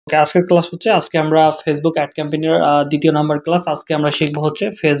ওকে, আজকের ক্লাস হচ্ছে আজকে আমরা ফেসবুক অ্যাড ক্যাম্পেইনের দ্বিতীয় নাম্বার ক্লাস। আজকে আমরা শিখব হচ্ছে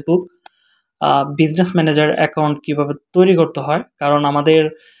ফেসবুক বিজনেস ম্যানেজার অ্যাকাউন্ট কিভাবে তৈরি করতে হয়। কারণ আমাদের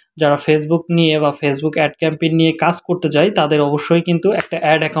যারা ফেসবুক নিয়ে বা ফেসবুক অ্যাড ক্যাম্পেইন নিয়ে কাজ করতে যায় তাদের অবশ্যই কিন্তু একটা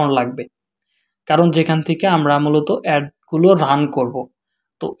অ্যাড অ্যাকাউন্ট লাগবে, কারণ যেখান থেকে আমরা মূলত অ্যাডগুলো রান করব।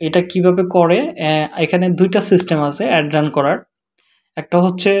 তো এটা কিভাবে করে, এখানে দুইটা সিস্টেম আছে অ্যাড রান করার। একটা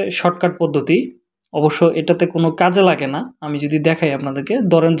হচ্ছে শর্টকাট পদ্ধতি, অবশ্য এটাতে কোনো কাজে লাগে না। আমি যদি দেখাই আপনাদেরকে,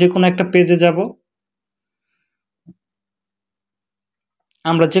 ধরেন যে কোনো একটা পেজে যাব,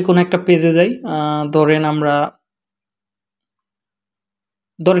 আমরা যে কোনো একটা পেজে যাই, ধরেন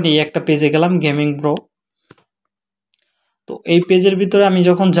এই একটা পেজে গেলাম, গেমিং ব্রো। তো এই পেজের ভিতরে আমি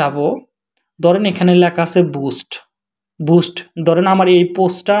যখন যাব, ধরেন এখানে লেখা আছে বুস্ট বুস্ট ধরেন আমার এই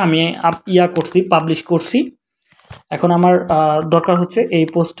পোস্টটা আমি পাবলিশ করছি। এখন আমার দরকার হচ্ছে এই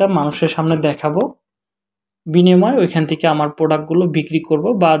পোস্টটা মানুষের সামনে দেখাবো, বিনিময়ে ওইখান থেকে আমার প্রোডাক্টগুলো বিক্রি করব,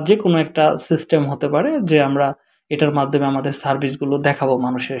 বা যে কোনো একটা সিস্টেম হতে পারে যে আমরা এটার মাধ্যমে আমাদের সার্ভিসগুলো দেখাবো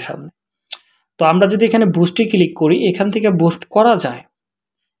মানুষের সামনে। তো আমরা যদি এখানে বুস্টে ক্লিক করি, এখান থেকে বুস্ট করা যায়।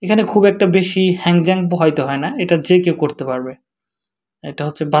 এখানে খুব একটা বেশি হ্যাংজ্যাং হয়তো হয় না, এটা যে কেউ করতে পারবে। এটা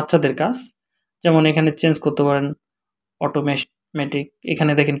হচ্ছে বাচ্চাদের কাজ। যেমন এখানে চেঞ্জ করতে পারেন অটোমেটিক।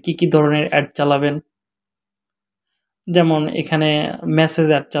 এখানে দেখেন কি কি ধরনের অ্যাড চালাবেন, যেমন এখানে মেসেজ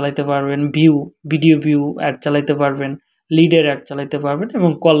অ্যাড চালাইতে পারবেন, ভিডিও ভিউ অ্যাড চালাইতে পারবেন, লিডের অ্যাড চালাইতে পারবেন এবং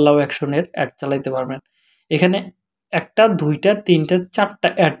কল নাও অ্যাকশনের অ্যাড চালাইতে পারবেন। এখানে একটা, দুইটা, তিনটা, চারটা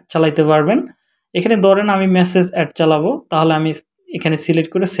অ্যাড চালাইতে পারবেন। এখানে ধরেন আমি মেসেজ অ্যাড চালাবো, তাহলে আমি এখানে সিলেক্ট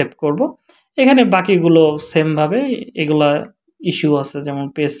করে সেভ করব। এখানে বাকিগুলো সেমভাবে, এগুলা ইস্যু আছে, যেমন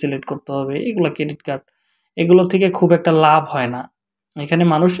পেজ সিলেক্ট করতে হবে, এগুলা ক্রেডিট কার্ড, এগুলো থেকে খুব একটা লাভ হয় না। এখানে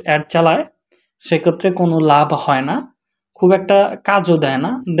মানুষ অ্যাড চালায়, সেক্ষেত্রে কোনো লাভ হয় না, খুব একটা কাজও দেয়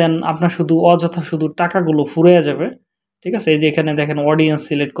না। দেন আপনার শুধু অযথা শুধু টাকাগুলো ফুরিয়ে যাবে। ঠিক আছে, এই যে এখানে দেখেন অডিয়েন্স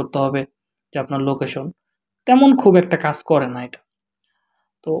সিলেক্ট করতে হবে, যে আপনার লোকেশন, তেমন খুব একটা কাজ করে না এটা।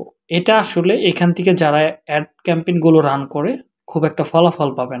 তো এটা আসলে এখান থেকে যারা অ্যাড ক্যাম্পেইনগুলো রান করে খুব একটা ফলাফল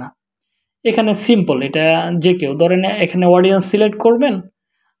পাবে না। এখানে সিম্পল, এটা যে কেউ ধরেন এখানে অডিয়েন্স সিলেক্ট করবেন,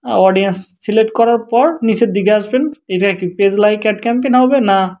 অডিয়েন্স সিলেক্ট করার পর নিচের দিকে আসবেন, এটা কি পেজ লাইক অ্যাড ক্যাম্পেইন হবে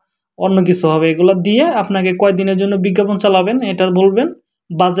না অন্য কিছু হবে, এগুলো দিয়ে আপনাকে কয়দিনের জন্য বিজ্ঞাপন চালাবেন এটা বলবেন,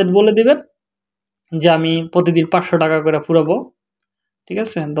 বাজেট বলে দিবেন যে আমি প্রতিদিন 500 টাকা করে ফুরাবো। ঠিক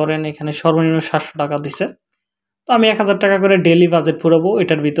আছে, ধরেন এখানে সর্বনিম্ন 700 টাকা দিছে, তো আমি 1000 টাকা করে ডেইলি বাজেট ফুরাবো।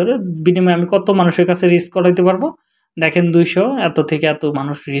 এটার ভিতরে বিনিময়ে আমি কত মানুষের কাছে রিচ করাইতে পারবো, দেখেন 200, এত থেকে এত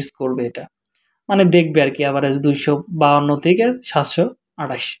মানুষ রিচ করবে, এটা মানে দেখবে আর কি, অ্যাভারেজ 252 থেকে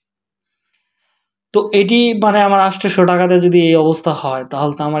 728। তো এটি মানে আমার 800 টাকাতে যদি এই অবস্থা হয়,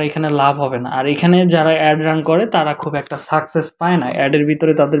 তাহলে তো আমার এখানে লাভ হবে না। আর এখানে যারা অ্যাড রান করে তারা খুব একটা সাকসেস পায় না, অ্যাডের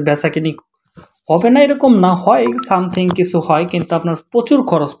ভিতরে তাদের বেচাকিনি হবে না এরকম না, হয় সামথিং কিছু হয়, কিন্তু আপনার প্রচুর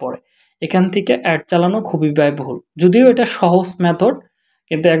খরচ পড়ে। এখান থেকে অ্যাড চালানো খুবই ব্যয়বহুল, যদিও এটা সহজ মেথড,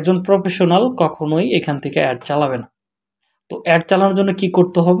 কিন্তু একজন প্রফেশনাল কখনোই এখান থেকে অ্যাড চালাবে না। তো অ্যাড চালানোর জন্য কি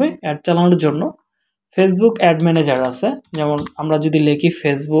করতে হবে, অ্যাড চালানোর জন্য ফেসবুক অ্যাড ম্যানেজার আছে। যেমন আমরা যদি লিখি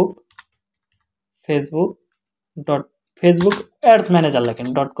Facebook dot Facebook ads manager লেখেন,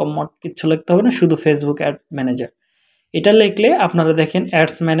 .com কিচ্ছু লিখতে হবে না, শুধু ফেসবুক অ্যাড ম্যানেজার। এটা লিখলে আপনারা দেখেন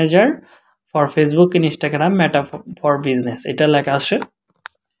ads manager for Facebook, Instagram, meta for business, এটা লেখা আসে।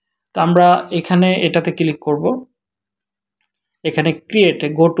 তো আমরা এখানে এটাতে ক্লিক করব, এখানে create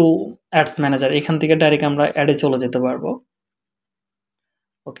go to ads manager, এখান থেকে ডাইরেক্ট আমরা অ্যাডে চলে যেতে পারবো।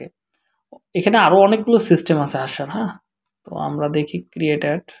 ওকে, এখানে আরো অনেকগুলো সিস্টেম আছে আসার। হ্যাঁ, তো আমরা দেখি ক্রিয়েট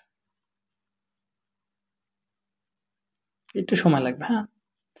অ্যাড, একটু সময় লাগবে। হ্যাঁ,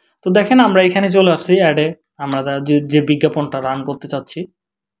 তো দেখেন আমরা এখানে চলে আসছি অ্যাডে, আমরা যে বিজ্ঞাপনটা রান করতে চাচ্ছি।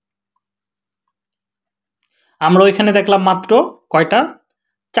 আমরা ওইখানে দেখলাম মাত্র কয়টা,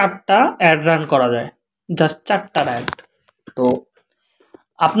 4টা অ্যাড রান করা যায়, জাস্ট 4টা অ্যাড। তো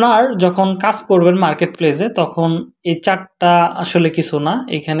আপনার যখন কাজ করবেন মার্কেট প্লেসে, তখন এই 4টা আসলে কিছু না।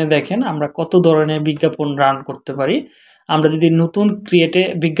 এখানে দেখেন আমরা কত ধরনের বিজ্ঞাপন রান করতে পারি। আমরা যদি নতুন ক্রিয়েটে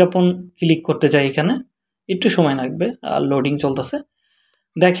বিজ্ঞাপন ক্লিক করতে চাই, এখানে একটু সময় লাগবে, লোডিং চলতেছে।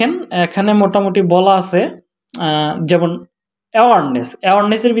 দেখেন এখানে মোটামুটি বলা আছে, যেমন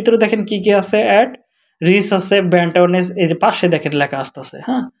অ্যাওয়ারনেসের ভিতরে দেখেন কি কি আছে, অ্যাড রিচ আছে, ব্র্যান্ড অ্যাওয়ারনেস, এই যে পাশে দেখেন লেখা আসতেছে।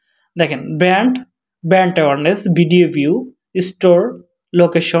 হ্যাঁ, দেখেন brand awareness, video view, store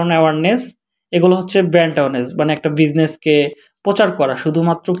location awareness, এগুলো হচ্ছে ব্র্যান্ড অ্যাওয়ারনেস, মানে একটা বিজনেসকে প্রচার করা,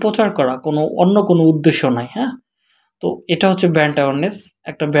 শুধুমাত্র প্রচার করা, অন্য কোনো উদ্দেশ্য নাই। হ্যাঁ, তো এটা হচ্ছে ব্র্যান্ড অ্যাওয়ারনেস,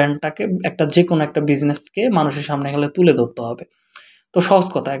 একটা ব্র্যান্ডটাকে, যে কোনো একটা বিজনেসকে মানুষের সামনে গেলে তুলে ধরতে হবে। তো সহজ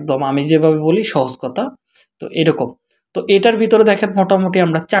কথা, একদম আমি যেভাবে বলি সহজ কথা, তো এরকম। তো এটার ভিতরে দেখেন মোটামুটি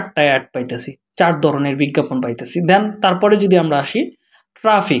আমরা 4টা অ্যাড পাইতেছি, 4 ধরনের বিজ্ঞাপন পাইতেছি। দেন তারপরে যদি আমরা আসি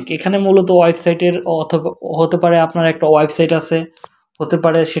ট্রাফিক, এখানে মূলত ওয়েবসাইটের অথবা হতে পারে আপনার একটা ওয়েবসাইট আছে, হতে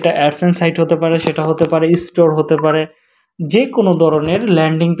পারে সেটা অ্যাডসেন্স সাইট হতে পারে, সেটা হতে পারে স্টোর হতে পারে, যে কোনো ধরনের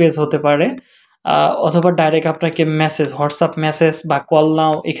ল্যান্ডিং পেজ হতে পারে, অথবা ডাইরেক্ট আপনাকে মেসেজ, হোয়াটসঅ্যাপ মেসেজ বা কল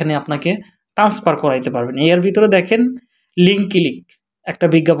নাও এখানে আপনাকে ট্রান্সফার করাইতে পারবেন। এর ভিতরে দেখেন লিঙ্ক ক্লিক একটা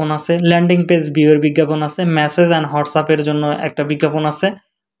বিজ্ঞাপন আছে, ল্যান্ডিং পেজ ভিউয়ের বিজ্ঞাপন আছে, মেসেজ অ্যান্ড হোয়াটসঅ্যাপের জন্য একটা বিজ্ঞাপন আছে,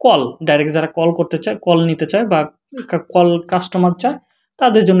 কল ডাইরেক্ট যারা কল করতে চায়, কল নিতে চায় বা কল কাস্টমার চায়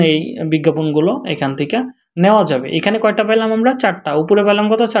তাদের জন্য এই বিজ্ঞাপনগুলো এখান থেকে নেওয়া যাবে। এখানে কয়টা পেলাম আমরা? 4টা। উপরে পেলাম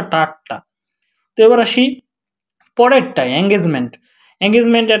কত? 4টা, 8টা। তো এবার আসি পরেরটায়, এঙ্গেজমেন্ট।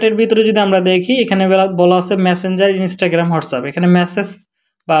 এঙ্গেজমেন্ট অ্যাডের ভিতরে যদি আমরা দেখি, এখানে বলা আছে মেসেঞ্জার, ইনস্টাগ্রাম, হোয়াটসঅ্যাপ। এখানে মেসেজ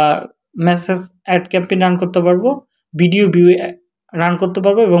বা মেসেজ অ্যাড ক্যাম্পেইন রান করতে পারবো, ভিডিও ভিউ রান করতে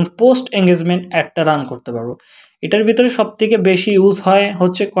পারবো এবং পোস্ট এঙ্গেজমেন্ট অ্যাডটা রান করতে পারবো। এটার ভিতরে সবথেকে বেশি ইউজ হয়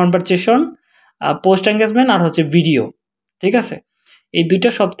হচ্ছে কনভারসেশন, পোস্ট এঙ্গেজমেন্ট আর হচ্ছে ভিডিও। ঠিক আছে, এই দুইটা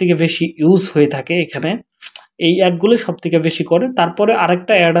সবথেকে বেশি ইউজ হয়ে থাকে এখানে, এই অ্যাডগুলো সবথেকে বেশি করে। তারপরে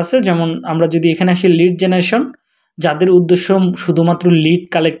আরেকটা অ্যাড আছে, যেমন আমরা যদি এখানে আসি লিড জেনারেশন, যাদের উদ্দেশ্য শুধুমাত্র লিড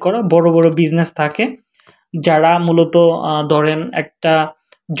কালেক্ট করা, বড় বড় বিজনেস থাকে যারা মূলত ধরেন একটা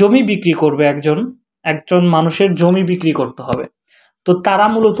জমি বিক্রি করবে, একজন মানুষের জমি বিক্রি করতে হবে, তো তারা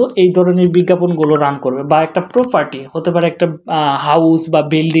মূলত এই ধরনের বিজ্ঞাপনগুলো রান করবে। বা একটা প্রপার্টি হতে পারে, একটা হাউস বা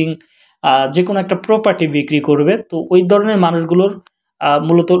বিল্ডিং, যে কোনো একটা প্রপার্টি বিক্রি করবে, তো ওই ধরনের মানুষগুলোর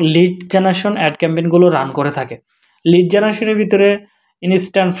মূলত লিড জেনারেশন অ্যাড ক্যাম্পেইনগুলো রান করে থাকে। লিড জেনারেশনের ভিতরে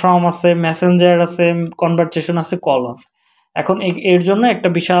ইনস্ট্যান্ট ফর্ম আছে, মেসেঞ্জার আছে, কনভারসেশন আছে, কল আছে। এখন এর জন্য একটা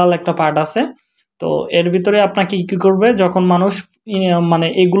বিশাল একটা পার্ট আছে। তো এর ভিতরে আপনাকে কী করবে, যখন মানুষ মানে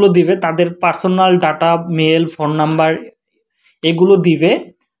এগুলো দিবে, তাদের personal data, mail, phone number এগুলো দিবে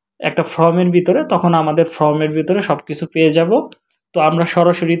একটা ফর্মের ভিতরে, তখন আমাদের ফর্মের ভিতরে সব কিছু পেয়ে যাব। তো আমরা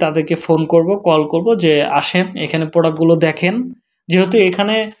সরাসরি তাদেরকে ফোন করব, কল করব যে আসেন এখানে প্রোডাক্টগুলো দেখেন। যেহেতু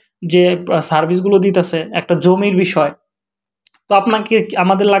এখানে যে সার্ভিসগুলো দিতেছে একটা জমির বিষয়, তো আপনাকে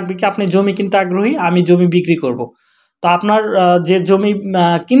আমাদের লাগবে কি, আপনি জমি কিনতে আগ্রহী, আমি জমি বিক্রি করব। তো আপনার যে জমি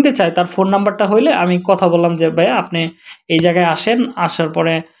কিনতে চায় তার ফোন নাম্বারটা হইলে আমি কথা বললাম যে ভাইয়া আপনি এই জায়গায় আসেন, আসার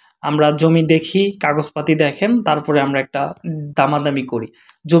পরে আমরা জমি দেখি, কাগজপাতি দেখেন, তারপরে আমরা একটা দামাদামি করি।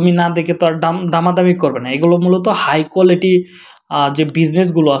 জমি না দেখে তো আর দামাদামি করবে না। এগুলো মূলত হাই কোয়ালিটি যে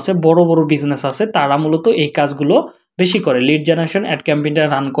বিজনেসগুলো আছে, বড় বড় বিজনেস আছে, তারা মূলত এই কাজগুলো বেশি করে, লিড জেনারেশন অ্যাড ক্যাম্পেইনটা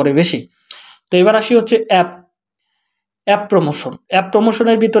রান করে বেশি। তো এবার আসি হচ্ছে অ্যাপ প্রমোশন। অ্যাপ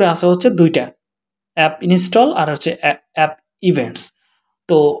প্রমোশনের ভিতরে আছে হচ্ছে দুইটা, অ্যাপ ইনস্টল আর হচ্ছে অ্যাপ ইভেন্টস।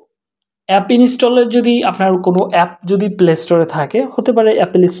 তো অ্যাপ ইনস্টলের যদি আপনার কোনো অ্যাপ যদি প্লে স্টোরে থাকে, হতে পারে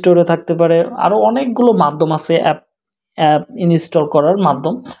অ্যাপেল স্টোরে থাকতে পারে, আরও অনেকগুলো মাধ্যম আছে অ্যাপ অ্যাপ ইনস্টল করার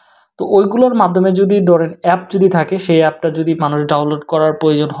মাধ্যম। তো ওইগুলোর মাধ্যমে যদি ধরেন অ্যাপ যদি থাকে, সেই অ্যাপটা যদি মানুষ ডাউনলোড করার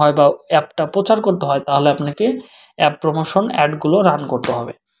প্রয়োজন হয় বা অ্যাপটা প্রচার করতে হয়, তাহলে আপনাকে অ্যাপ প্রমোশন অ্যাডগুলো রান করতে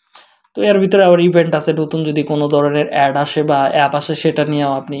হবে। তো এর ভিতরে আবার ইভেন্ট আছে, নতুন যদি কোনো ধরনের অ্যাড আসে বা অ্যাপ আসে, সেটা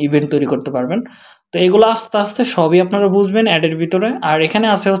নিয়েও আপনি ইভেন্ট তৈরি করতে পারবেন। তো এগুলো আস্তে আস্তে সবই আপনারা বুঝবেন অ্যাডের ভিতরে। আর এখানে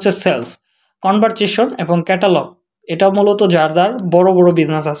আছে হচ্ছে সেলস, কনভারসেশন এবং ক্যাটালগ। এটা মূলত যার বড় বড়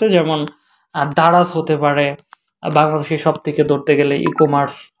বিজনেস আছে, যেমন দারাজ হতে পারে, বাংলাদেশে সব থেকে ধরতে গেলে ই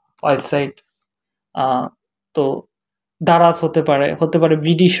কমার্স ওয়েবসাইট, তো দারাজ হতে পারে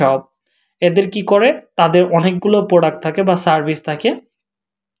বিডি শপ। এদের কি করে, তাদের অনেকগুলো প্রোডাক্ট থাকে বা সার্ভিস থাকে,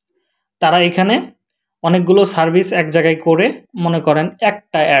 তারা এখানে অনেকগুলো সার্ভিস এক জায়গায় করে মনে করেন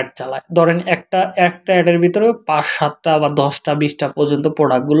একটা অ্যাড চালায়। ধরেন একটা অ্যাডের ভিতরে 5-7টা বা 10টা 20টা পর্যন্ত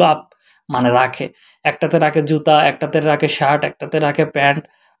প্রোডাক্টগুলো মানে রাখে। একটাতে রাখে জুতা, একটাতে রাখে শার্ট, একটাতে রাখে প্যান্ট,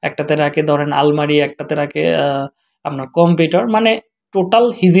 একটাতে রাখে ধরেন আলমারি, একটাতে রাখে আপনার কম্পিউটার, মানে টোটাল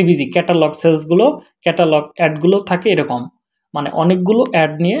হিজিবিজি ক্যাটালগ অ্যাডগুলো থাকে এরকম, মানে অনেকগুলো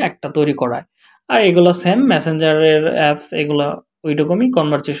অ্যাড নিয়ে একটা তৈরি করায়। আর এগুলো সেম মেসেঞ্জারের অ্যাপস, এগুলো ওই রকমই,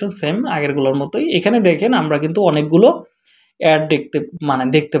 কনভারসেশন সেম আগেরগুলোর মতোই। এখানে দেখেন আমরা কিন্তু অনেকগুলো অ্যাড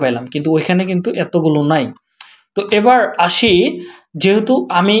দেখতে পাইলাম, কিন্তু ওইখানে কিন্তু এতগুলো নাই। তো এবার আসি, যেহেতু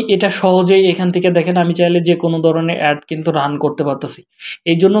আমি এটা সহজেই এখান থেকে দেখেন, আমি চাইলে যে কোনো ধরনের অ্যাড কিন্তু রান করতে পারতেছি।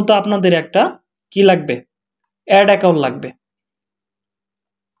 এই জন্য তো আপনাদের একটা কি লাগবে, অ্যাড অ্যাকাউন্ট লাগবে।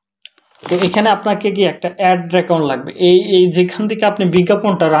 তো এখানে আপনাকে কি একটা অ্যাড অ্যাকাউন্ট লাগবে, এই যেখান থেকে আপনি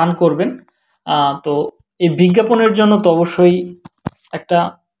বিজ্ঞাপনটা রান করবেন। তো এই বিজ্ঞাপনের জন্য তো অবশ্যই একটা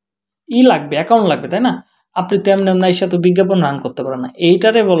লাগবে, অ্যাকাউন্ট লাগবে, তাই না? আপনি তেমন এসে তো বিজ্ঞাপন রান করতে পারেন না।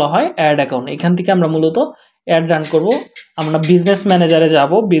 এইটারে বলা হয় অ্যাড অ্যাকাউন্ট। এখান থেকে আমরা মূলত অ্যাড রান করব। আমরা বিজনেস ম্যানেজারে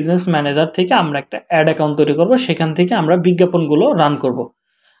যাব, বিজনেস ম্যানেজার থেকে আমরা একটা অ্যাড অ্যাকাউন্ট তৈরি করব, সেখান থেকে আমরা বিজ্ঞাপনগুলো রান করব।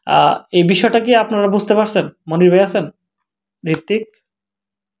 এই বিষয়টা কি আপনারা বুঝতে পারছেন? মনির ভাই আছেন, ঋত্বিক,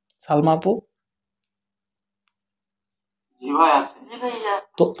 সালমা আপু?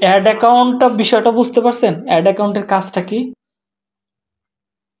 তো অ্যাড অ্যাকাউন্টটা বিষয়টা বুঝতে পারছেন? অ্যাড অ্যাকাউন্টের কাজটা কি?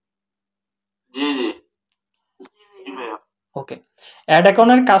 ওকে, অ্যাড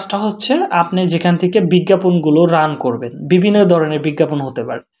অ্যাকাউন্টের কাজটা হচ্ছে আপনি যেখান থেকে বিজ্ঞাপনগুলো রান করবেন, বিভিন্ন ধরনের বিজ্ঞাপন হতে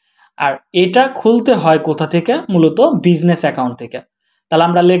পারে। আর এটা খুলতে হয় কোথা থেকে? মূলত বিজনেস অ্যাকাউন্ট থেকে। তাহলে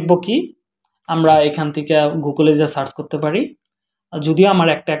আমরা লিখব কি? আমরা এখান থেকে গুগলে যা সার্চ করতে পারি। যদিও আমার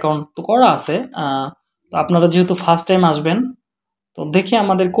একটা অ্যাকাউন্ট তো করা আছে, তো আপনারা যেহেতু ফার্স্ট টাইম আসবেন, তো দেখি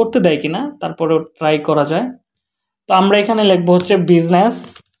আমাদের করতে দেয় কিনা, তারপরেও ট্রাই করা যায়। তো আমরা এখানে লিখব হচ্ছে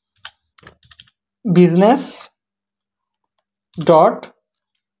business dot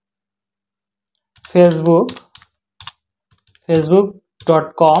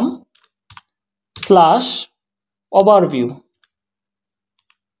facebook.com slash overview.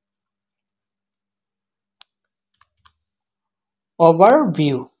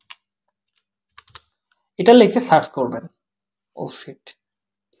 এটা লিখে সার্চ করবেন। ও শিট,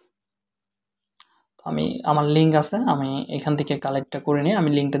 আমি আমার লিঙ্ক আছে, আমি এখান থেকে কালেক্টটা করে নিই, আমি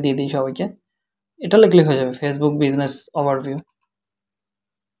লিঙ্কটা দিয়ে দিই সবাইকে। এটা লিখলে হয়ে যাবে, ফেসবুক বিজনেস ওভারভিউ।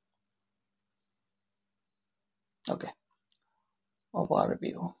 ওকে,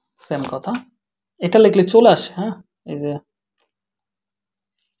 ওভারভিউ সেম কথা, এটা লিখলে চলে আসে। হ্যাঁ, এই যে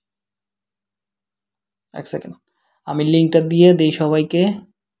এক সেকেন্ড, আমি লিঙ্কটা দিয়ে দিই সবাইকে,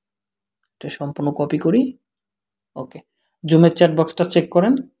 এটা সম্পূর্ণ কপি করি। ওকে, জুমের চ্যাট বক্সটা চেক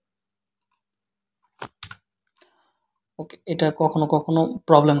করেন। ওকে, এটা কখনো কখনো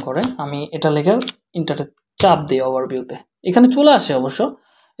প্রবলেম করে, আমি এটা লিখে ইন্টারে চাপ দিই ওভারভিউতে, এখানে চলে আসে অবশ্য।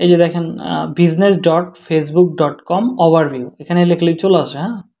 এই যে দেখেন business.facebook.com ওভারভিউ, এখানে লিখলেই চলে আসে।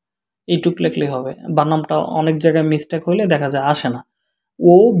 হ্যাঁ, এইটুক লিখলেই হবে, বানামটা অনেক জায়গায় মিস্টেক হইলে দেখা যায় আসে না।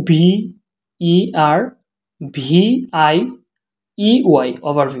 OVERVIEY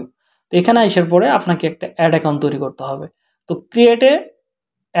overview. তো এখানে আসার পরে আপনাকে একটা অ্যাড অ্যাকাউন্ট তৈরি করতে হবে। তো ক্রিয়েট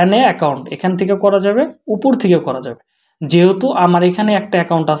অ্যান অ্যাকাউন্ট এখান থেকে করা যাবে, উপর থেকে করা যাবে। যেহেতু আমার এখানে একটা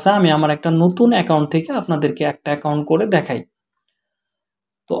অ্যাকাউন্ট আছে, আমি আমার একটা নতুন অ্যাকাউন্ট থেকে আপনাদেরকে একটা অ্যাকাউন্ট করে দেখাই।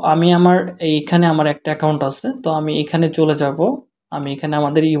 তো আমি এইখানে আমার একটা অ্যাকাউন্ট আছে, তো আমি এখানে চলে যাব। আমি এখানে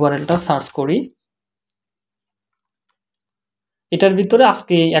আমাদের ইউআরএলটা সার্চ করি। এটার ভিতরে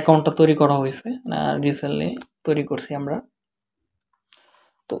আজকে এই অ্যাকাউন্টটা তৈরি করা হয়েছে, রিসেন্টলি তৈরি করছি আমরা।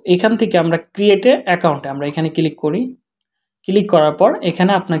 তো এখান থেকে আমরা ক্রিয়েটে অ্যাকাউন্টে আমরা এখানে ক্লিক করি। ক্লিক করার পর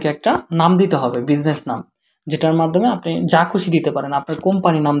এখানে আপনাকে একটা নাম দিতে হবে, বিজনেস নাম, যেটার মাধ্যমে আপনি যা খুশি দিতে পারেন। আপনার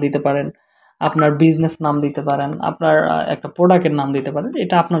কোম্পানি নাম দিতে পারেন, আপনার বিজনেস নাম দিতে পারেন, আপনার একটা প্রোডাক্টের নাম দিতে পারেন,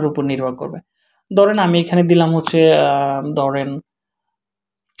 এটা আপনার উপর নির্ভর করবে। ধরেন আমি এখানে দিলাম হচ্ছে ধরেন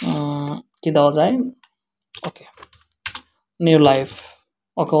কি দেওয়া যায়, ওকে নিউ লাইফ,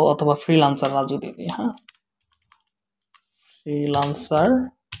 ওকে, অথবা ফ্রিল্যান্সার রাজু দিয়ে দিই। হ্যাঁ, ফ্রিল্যান্সার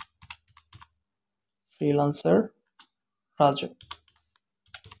রাজু।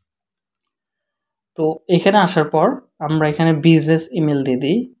 তো এখানে আসার পর আমরা এখানে বিজনেস ইমেল দিয়ে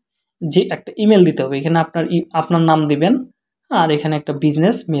দিই, যে একটা ইমেল দিতে হবে। এখানে আপনার নাম দিবেন, আর এখানে একটা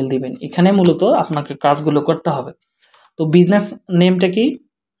বিজনেস মেল দিবেন। এখানে মূলত আপনাকে কাজগুলো করতে হবে। তো বিজনেস নেমটা কি,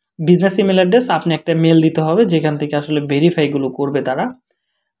 বিজনেস ইমেল অ্যাড্রেস, আপনি একটা মেল দিতে হবে যেখান থেকে আসলে ভেরিফাইগুলো করবে তারা।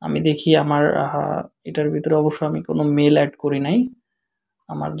 আমি দেখি আমার এটার ভিতরে অবশ্য আমি কোনো মেল অ্যাড করি নাই,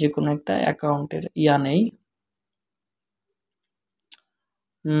 আমার যে কোনো একটা অ্যাকাউন্টের নেই।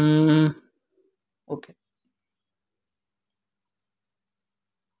 ওকে,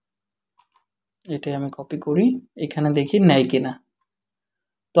 এটাই আমি কপি করি, এখানে দেখি নেয় কিনা।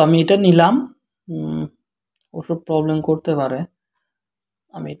 তো আমি এটা নিলাম, ওসব প্রবলেম করতে পারে।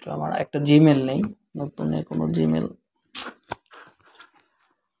 আমি একটু আমার একটা জিমেল নেই, নতুন কোনো জিমেল।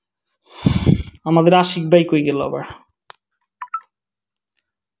 আমাদের আশিক ভাই কই গেল আবার?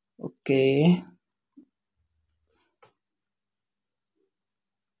 ওকে,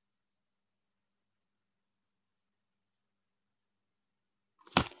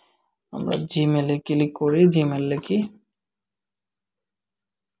 আমরা জিমেলে ক্লিক করি, জিমেল লিখি।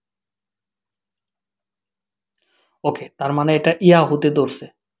 ওকে, তার মানে এটা ইয়াহুতে ধরছে।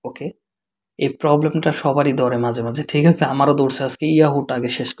 ওকে, এই প্রবলেমটা সবারই ধরে মাঝে মাঝে, ঠিক আছে, আমারও ধরছে। আজকে ইয়াহুটা আগে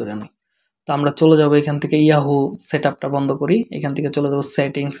শেষ করে নিই। তো আমরা চলে যাব এখান থেকে, ইয়াহু সেটআপটা বন্ধ করি, এখান থেকে চলে যাব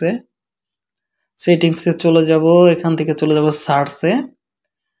সেটিংসে চলে যাব, এখান থেকে চলে যাব সার্চে।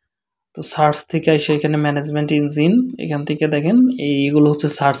 তো সার্চ থেকে এসে এখানে ম্যানেজমেন্ট ইঞ্জিন, এখান থেকে দেখেন এইগুলো হচ্ছে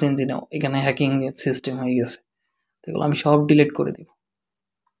সার্চ ইঞ্জিনেও এখানে হ্যাকিং সিস্টেম হয়ে গেছে। এগুলো আমি সব ডিলিট করে দিব,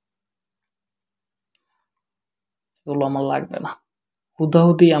 এগুলো আমার লাগবে না।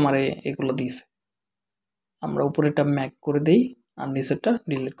 হুদাহুদি আমার এগুলো দিয়েছে। আমরা উপরেরটা ম্যাক করে দিই, আর নিচেরটা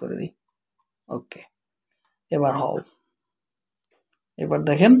ডিলিট করে দিই। ওকে, এবার এবার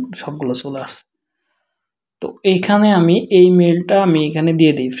দেখেন সবগুলো চলে আসছে। তো এইখানে আমি এই মেলটা আমি এখানে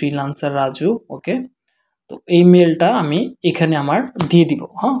দিয়ে দিই, ফ্রিল্যান্সার রাজু। ওকে, তো এই মেলটা আমি এখানে আমার দিয়ে দিব।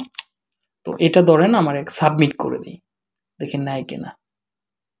 হ্যাঁ, তো এটা ধরেন আমার সাবমিট করে দিই। দেখি নেয় কিনা।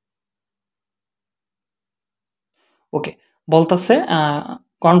 ওকে, বলতেছে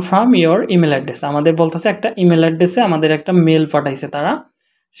কনফার্ম ইওর ইমেল অ্যাড্রেস, আমাদের বলতেছে একটা ইমেল অ্যাড্রেসে আমাদের একটা মেল পাঠাইছে তারা,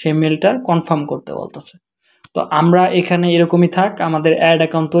 সেই মেলটা কনফার্ম করতে বলতেছে। তো আমরা এখানে এরকমই থাক, আমাদের অ্যাড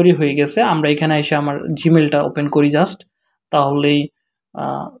অ্যাকাউন্ট তৈরি হয়ে গেছে, আমরা এখানে এসে আমার জিমেলটা ওপেন করি জাস্ট, তাহলেই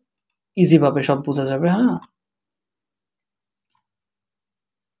ইজিভাবে সব বোঝা যাবে। হ্যাঁ,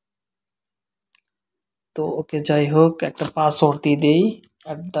 তো ওকে যাই হোক একটা পাসওয়ার্ড দিয়ে দেই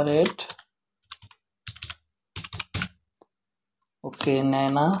 @ ওকে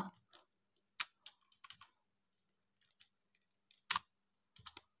নেয় না।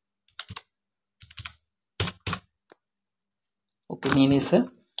 ওকে নিয়ে নিছে,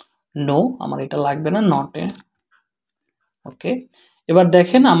 নো আমার এটা লাগবে না, নটে। ওকে, এবার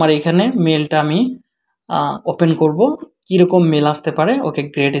দেখেন আমার এখানে মেলটা আমি ওপেন করব, কীরকম মেল আসতে পারে। ওকে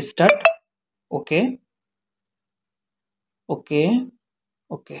গ্রেট স্টার্ট, ওকে ওকে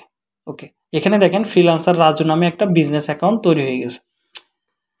ওকে ওকে, এখানে দেখেন ফ্রিল্যান্সার রাজু নামে একটা বিজনেস অ্যাকাউন্ট তৈরি হয়ে গেছে।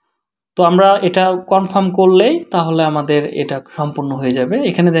 তো আমরা এটা কনফার্ম করলেই তাহলে আমাদের এটা সম্পূর্ণ হয়ে যাবে।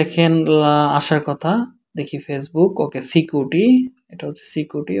 এখানে দেখেন আসার কথা, দেখি ফেসবুক, ওকে সিকিউরিটি, এটা হচ্ছে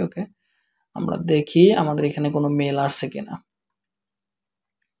সিকিউরিটি। ওকে, আমরা দেখি আমাদের এখানে কোনো মেল আসছে কিনা।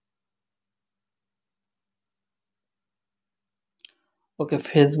 ওকে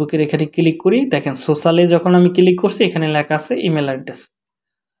ফেসবুকের এখানে ক্লিক করি, দেখেন সোশ্যালে যখন আমি ক্লিক করছি এখানে লেখা আছে ইমেল অ্যাড্রেস,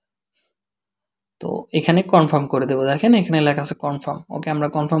 তো এখানে কনফার্ম করে দেবো। দেখেন এখানে লেখা আছে কনফার্ম, ওকে আমরা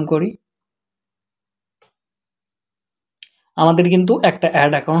কনফার্ম করি। আমাদের কিন্তু একটা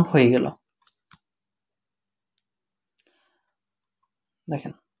অ্যাড অ্যাকাউন্ট হয়ে গেল।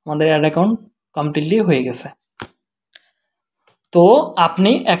 দেখেন আমাদের অ্যাড অ্যাকাউন্ট কমপ্লিটলি হয়ে গেছে। তো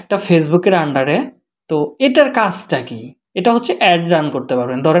আপনি একটা ফেসবুকের আন্ডারে, তো এটার কাজটা কি, এটা হচ্ছে অ্যাড রান করতে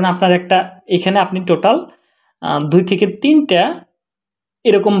পারবেন। ধরেন আপনার একটা এখানে আপনি টোটাল 2 থেকে 3টা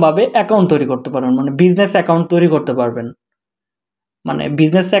এরকমভাবে অ্যাকাউন্ট তৈরি করতে পারবেন, মানে বিজনেস অ্যাকাউন্ট তৈরি করতে পারবেন। মানে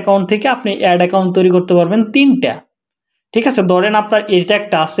বিজনেস অ্যাকাউন্ট থেকে আপনি অ্যাড অ্যাকাউন্ট তৈরি করতে পারবেন 3টা। ঠিক আছে, ধরেন আপনার এটা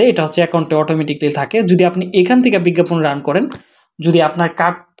একটা আছে, এটা হচ্ছে অ্যাকাউন্টে অটোমেটিকলি থাকে। যদি আপনি এখান থেকে বিজ্ঞাপন রান করেন, যদি আপনার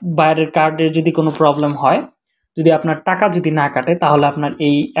কার্ড, বাইরের কার্ডের যদি কোনো প্রবলেম হয়, যদি আপনার টাকা যদি না কাটে, তাহলে আপনার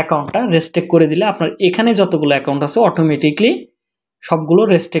এই অ্যাকাউন্টটা রেস্ট্রিক্ট করে দিলে আপনার এখানে যতগুলো অ্যাকাউন্ট আছে অটোমেটিকলি সবগুলো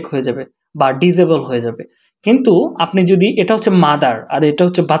রেস্ট্রিক্ট হয়ে যাবে বা ডিজেবল হয়ে যাবে। কিন্তু আপনি যদি, এটা হচ্ছে মাদার আর এটা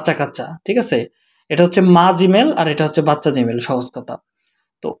হচ্ছে বাচ্চা কাচ্চা, ঠিক আছে, এটা হচ্ছে মা জিমেল আর এটা হচ্ছে বাচ্চা জিমেল, সহজ কথা।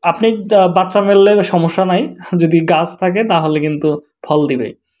 তো আপনি বাচ্চা মেললে সমস্যা নাই, যদি গাছ থাকে তাহলে কিন্তু ফল দিবে।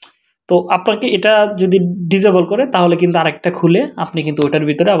 তো আপনাকে এটা যদি ডিসেবল করে তাহলে কিন্তু আরেকটা খুলে আপনি কিন্তু ওটার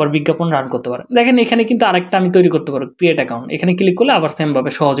ভিতরে আবার বিজ্ঞাপন রান করতে পারেন। দেখেন এখানে কিন্তু আরেকটা আমি তৈরি করতে পারবো, ক্রিয়েট অ্যাকাউন্ট, এখানে ক্লিক করলে আবার সেম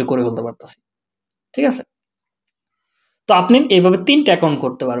ভাবে সহজে করে ফেলতে পারতেছি। ঠিক আছে, তো আপনি এইভাবে 3টা অ্যাকাউন্ট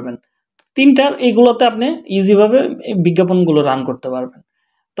করতে পারবেন। 3টার এইগুলোতে আপনি ইজিভাবে এই বিজ্ঞাপনগুলো রান করতে পারবেন।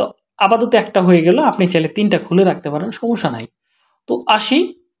 তো আপাতত একটা হয়ে গেল, আপনি চাইলে 3টা খুলে রাখতে পারেন, সমস্যা নাই। তো আসি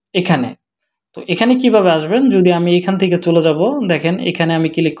এখানে, তো এখানে কিভাবে আসবেন, যদি আমি এখান থেকে চলে যাব, দেখেন এখানে আমি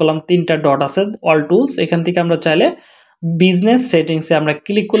ক্লিক করলাম, 3টা ডট আছে, অল টুলস, এখান থেকে আমরা চাইলে বিজনেস সেটিংসে আমরা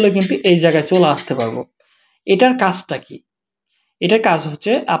ক্লিক করলে কিন্তু এই জায়গায় চলে আসতে পারবো। এটার কাজটা কি, এটার কাজ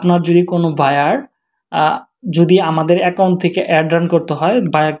হচ্ছে আপনার যদি কোনো বায়ার যদি আমাদের অ্যাকাউন্ট থেকে অ্যাড রান করতে হয়,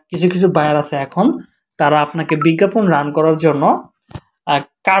 বায়ার কিছু কিছু বায়ার আছে এখন, তারা আপনাকে বিজ্ঞাপন রান করার জন্য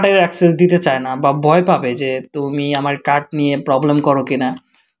কার্ডের অ্যাক্সেস দিতে চায় না বা ভয় পাবে যে তুমি আমার কার্ড নিয়ে প্রবলেম করো কিনা।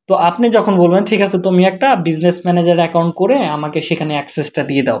 তো আপনি যখন বলবেন ঠিক আছে তুমি একটা বিজনেস ম্যানেজার অ্যাকাউন্ট করে আমাকে সেখানে অ্যাক্সেসটা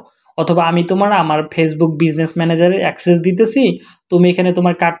দিয়ে দাও, অথবা আমি তোমার আমার ফেসবুক বিজনেস ম্যানেজারের অ্যাক্সেস দিতেছি, তুমি এখানে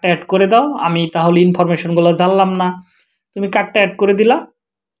তোমার কার্ডটা অ্যাড করে দাও, আমি তাহলে ইনফরমেশনগুলো জানলাম না, তুমি কার্ডটা অ্যাড করে দিলা,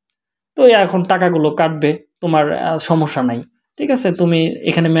 তো এখন টাকাগুলো কাটবে, তোমার সমস্যা নাই। ঠিক আছে, তুমি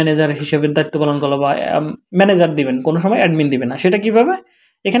এখানে ম্যানেজার হিসেবে দায়িত্ব পালন করলো বা ম্যানেজার দিবেন, কোনো সময় অ্যাডমিন দিবেন না। সেটা কিভাবে,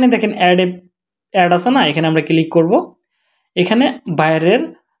 এখানে দেখেন অ্যাড আছে না, এখানে আমরা ক্লিক করব, এখানে বায়ারের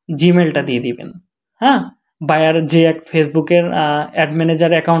জিমেলটা দিয়ে দিবেন। হ্যাঁ, বায়ার যে এক ফেসবুকের অ্যাড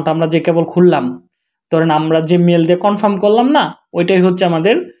ম্যানেজার অ্যাকাউন্ট আমরা যে কেবল খুললাম, ধরেন আমরা যে মেল দিয়ে কনফার্ম করলাম না, ওইটাই হচ্ছে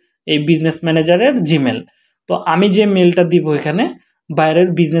আমাদের এই বিজনেস ম্যানেজারের জিমেল। তো আমি যে মেলটা দিব এখানে, বাইরের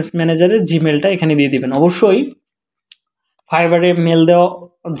বিজনেস ম্যানেজারের জিমেলটা এখানে দিয়ে দিবেন। অবশ্যই ফাইবারে মেল দেওয়া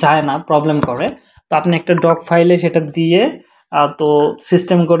যায় না, প্রবলেম করে, তো আপনি একটা ডক ফাইলে সেটা দিয়ে তো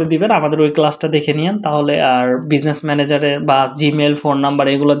সিস্টেম করে দিবেন, আমাদের ওই ক্লাসটা দেখে নিন, তাহলে আর বিজনেস ম্যানেজারের বা জিমেল ফোন নাম্বার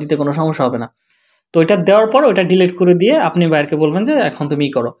এগুলো দিতে কোনো সমস্যা হবে না। তো এটা দেওয়ার পর ওটা ডিলিট করে দিয়ে আপনি বাইরকে বলবেন যে এখন তুমি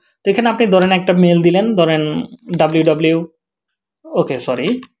করো। তো এখানে আপনি ধরেন একটা মেল দিলেন, ধরেন www, ওকে সরি,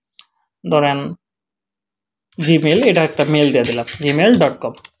 ধরেন জিমেল, এটা একটা মেল দিয়ে দিলাম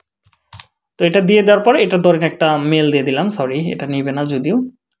gmail.com। তো এটা দিয়ে দেওয়ার পরে এটা ধরেন একটা মেল দিয়ে দিলাম, সরি এটা নিবে না যদিও,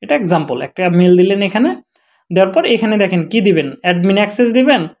 এটা এক্সাম্পল, একটা মেল দিলেন এখানে, দেওয়ার পর এখানে দেখেন কি দিবেন, অ্যাডমিন অ্যাক্সেস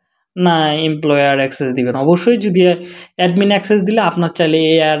দিবেন না এমপ্লয়ার অ্যাক্সেস দিবেন। অবশ্যই যদি অ্যাডমিন অ্যাক্সেস দিলে আপনার চাইলে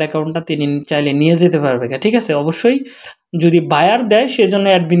এই অ্যাড অ্যাকাউন্টটা তিনি চাইলে নিয়ে যেতে পারবে, ঠিক আছে। অবশ্যই যদি বায়ার দেয় সেজন্য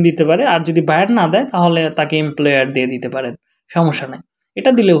অ্যাডমিন দিতে পারে, আর যদি বায়ার না দেয় তাহলে তাকে এমপ্লয়ার দিয়ে দিতে পারেন, সমস্যা নাই,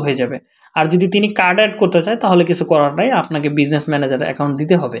 এটা দিলেও হয়ে যাবে। আর যদি তিনি কার্ড অ্যাড করতে চায় তাহলে কিছু করার নাই, আপনাকে বিজনেস ম্যানেজার অ্যাকাউন্ট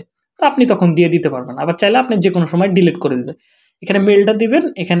দিতে হবে, তো আপনি তখন দিয়ে দিতে পারবেন। আবার চাইলে আপনি যে কোনো সময় ডিলিট করে দিতে, এখানে মেলটা দিবেন,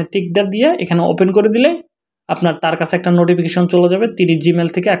 এখানে টিকটা দিয়ে এখানে ওপেন করে দিলে আপনার তার কাছে একটা নোটিফিকেশন চলে যাবে, তিনি জিমেল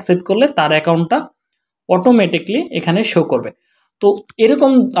থেকে অ্যাকসেপ্ট করলে তার অ্যাকাউন্টটা অটোমেটিকলি এখানে শো করবে। তো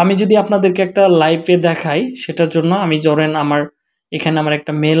এরকম আমি যদি আপনাদেরকে একটা লাইভে দেখাই, সেটার জন্য আমি ধরেন আমার এখানে আমার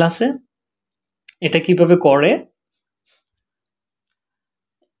একটা মেল আছে, এটা কিভাবে করে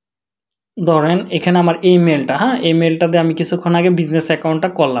ধরেন এখানে আমার এই মেলটা, হ্যাঁ এই মেলটা দিয়ে আমি কিছুক্ষণ আগে বিজনেস অ্যাকাউন্টটা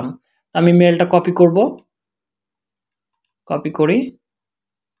করলাম, আমি মেলটা কপি করব, কপি করি,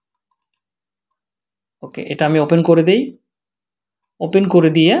 ওকে এটা আমি ওপেন করে দিই, ওপেন করে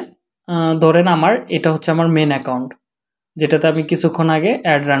দিয়ে ধরেন আমার এটা হচ্ছে আমার মেন অ্যাকাউন্ট, যেটাতে আমি কিছুক্ষণ আগে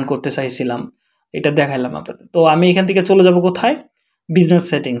অ্যাড রান করতে চাইছিলাম, এটা দেখাইলাম আপনাদের। তো আমি এখান থেকে চলে যাব কোথায়, বিজনেস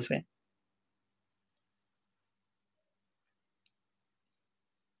সেটিংসে,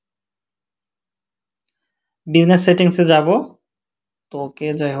 বিজনেস সেটিংসে যাব। তো ওকে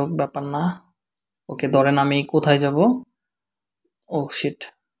যাই হোক ব্যাপার না, ওকে ধরেন আমি কোথায় যাব, ও শিট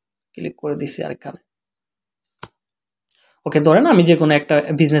ক্লিক করে দিছি আরেকখানে, ওকে ধরেন আমি যে কোনো একটা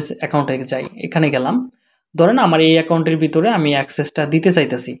বিজনেস অ্যাকাউন্টে যাই, এখানে গেলাম, ধরেন আমার এই অ্যাকাউন্টের ভিতরে আমি অ্যাক্সেসটা দিতে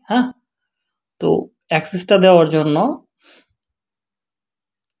চাইতেছি, হ্যাঁ তো অ্যাক্সেসটা দেওয়ার জন্য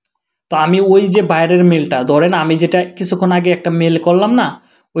তো আমি ওই যে বাইরের মেলটা ধরেন আমি যেটা কিছুক্ষণ আগে একটা মেল করলাম না,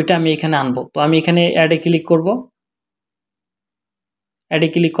 ওইটা আমি এখানে আনবো। তো আমি এখানে অ্যাডে ক্লিক করব, অ্যাডে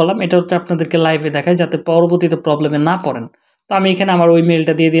ক্লিক করলাম, এটা হচ্ছে আপনাদেরকে লাইভে দেখায় যাতে পরবর্তীতে প্রবলেমে না পড়েন। তো আমি এখানে আমার ওই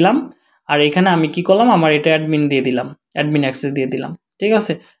মেলটা দিয়ে দিলাম, আর এখানে আমি কি করলাম, আমার এটা অ্যাডমিন দিয়ে দিলাম, অ্যাডমিন অ্যাক্সেস দিয়ে দিলাম, ঠিক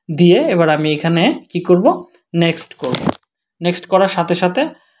আছে। দিয়ে এবার আমি এখানে কি করব, নেক্সট করব। নেক্সট করার সাথে সাথে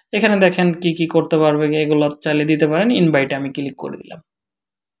এখানে দেখেন কি কি করতে পারবে, এগুলো চালিয়ে দিতে পারেন। ইনভাইটে আমি ক্লিক করে দিলাম,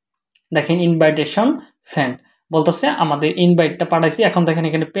 দেখেন ইনভাইটেশন সেন্ড বলতেছে আমাদের ইনভাইটটা পাঠাইছি, এখন দেখেন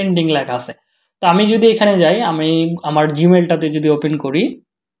এখানে পেন্ডিং লেখা আছে। তো আমি যদি এখানে যাই, আমি আমার জিমেলটাতে যদি ওপেন করি,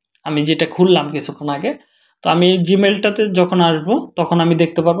 আমি যেটা খুললাম কিছুক্ষণ আগে, তো আমি এই জিমেলটাতে যখন আসব তখন আমি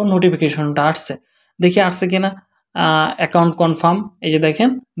দেখতে পারবো নোটিফিকেশনটা আসছে, দেখি আসছে কিনা, অ্যাকাউন্ট কনফার্ম, এই যে দেখেন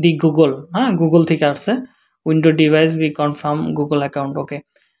দি গুগল, হ্যাঁ গুগল থেকে আসছে, window device B confirm Google account, ওকে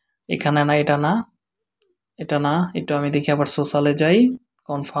এখানে না, এটা না, এটা না, এটা আমি দেখি আবার সোশ্যালে যাই,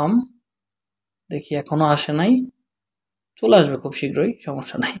 কনফার্ম, দেখি এখনো আসে নাই, চলে আসবে খুব শীঘ্রই,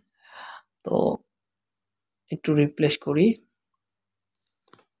 সমস্যা নাই। তো একটু রিপ্লেস করি,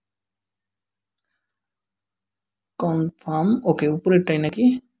 কনফার্ম, ওকে উপরেরটাই নাকি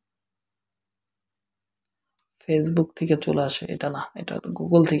ফেসবুক থেকে চলে আসে, এটা না, এটা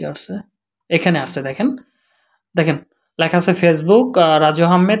গুগল থেকে আসছে, এখানে আসছে দেখেন, দেখেন লেখা আছে Facebook, Raju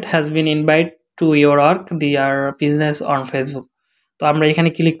Ahmed has been invite to your work দিয়ার বিজনেস অন ফেসবুক। তো আমরা এখানে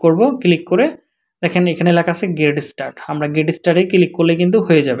ক্লিক করব, ক্লিক করে দেখেন এখানে লেখা আছে গেট স্টার্ট, আমরা গেট স্টার্টে ক্লিক করলে কিন্তু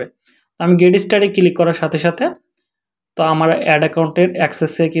হয়ে যাবে। তো আমি গেট স্টার্টে ক্লিক করার সাথে সাথে তো আমার অ্যাড অ্যাকাউন্টের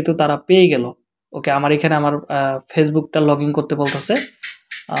অ্যাক্সেসে কিন্তু তারা পেয়ে গেল, ওকে আমার এখানে আমার ফেসবুকটা লগ ইন করতে বলতেছে,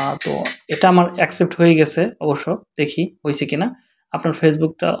 তো এটা আমার অ্যাকসেপ্ট হয়ে গেছে অবশ্য, দেখি হয়েছে কিনা, আপনার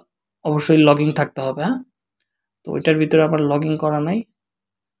ফেসবুকটা অবশ্যই লগ ইন থাকতে হবে, হ্যাঁ তো এটার ভিতরে আমার লগ ইন করা নাই,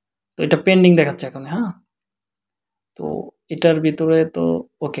 তো এটা পেন্ডিং দেখাচ্ছে এখন, হ্যাঁ তো এটার ভিতরে তো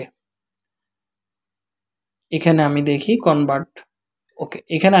ওকে, এখানে আমি দেখি কনভার্ট, ওকে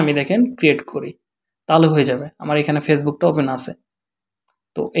এখানে আমি দেখেন ক্রিয়েট করি, তাহলে হয়ে যাবে, আমার এখানে ফেসবুকটা ওপেন আছে।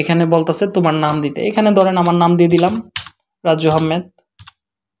 তো এখানে বলতেছে তোমার নাম দিতে, এখানে ধরেন আমার নাম দিয়ে দিলাম রাজু আহমেদ,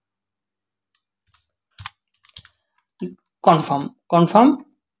 কনফার্ম, কনফার্ম,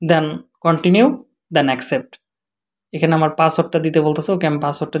 দেন কন্টিনিউ, দেন অ্যাকসেপ্ট, এখানে আমার পাসওয়ার্ডটা দিতে বলতেছে, ওকে আমি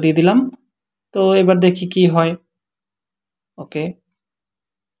পাসওয়ার্ডটা দিয়ে দিলাম। তো এবার দেখি কি হয়, ওকে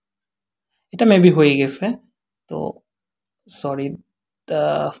এটা মেবি হয়ে গেছে, তো সরি,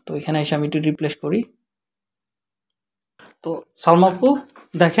 তো এখানে এসে আমি একটু রিপ্লেস করি। তো সালমা আপু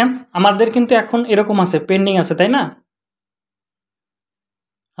দেখেন আমাদের কিন্তু এখন এরকম আছে, পেন্ডিং আছে তাই না,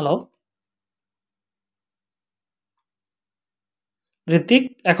 হ্যালো ঋত্বিক,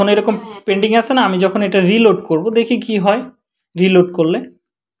 এখন এরকম পেন্ডিং আছে না, আমি যখন এটা রিলোড করব দেখি কি হয়, রিলোড করলে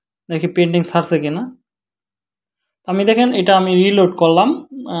দেখি পেন্ডিং ছাড়ছে কিনা। আমি দেখেন এটা আমি রিলোড করলাম,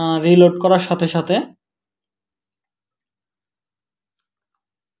 রিলোড করার সাথে সাথে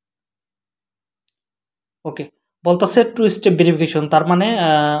ওকে বলতেছে টু স্টেপ ভেরিফিকেশন, তার মানে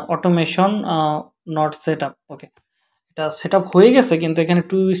অটোমেশন নট সেট আপ, ওকে এটা সেটআপ হয়ে গেছে, কিন্তু এখানে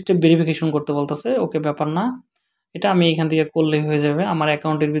 2 স্টেপ ভেরিফিকেশন করতে বলতেছে। ওকে, ব্যাপার না। এটা আমি এখান থেকে করলেই হয়ে যাবে। আমার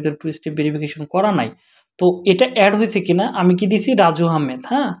অ্যাকাউন্টের ভিতরে 2 স্টেপ ভেরিফিকেশন করা নাই। তো এটা এড হয়েছে কিনা আমি কি দিছি রাজু আহমেদ,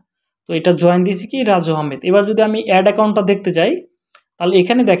 হ্যাঁ? তো এটা জয়েন দিছি কি রাজু আহমেদ। এবার যদি আমি অ্যাড অ্যাকাউন্টটা দেখতে যাই, তাহলে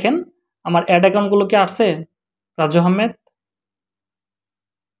এখানে দেখেন আমার অ্যাড অ্যাকাউন্টগুলো কি আসছে? রাজু আহমেদ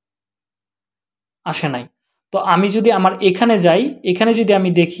আসে নাই। তো আমি যদি আমার এখানে যাই, এখানে যদি আমি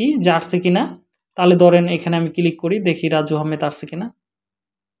দেখি যে আসছে কিনা, তাহলে ধরেন এখানে আমি ক্লিক করি, দেখি রাজু আহমেদ আসছে কিনা।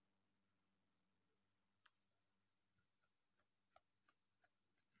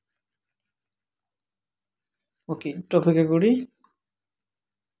 ওকে, একটু অপেক্ষা করি।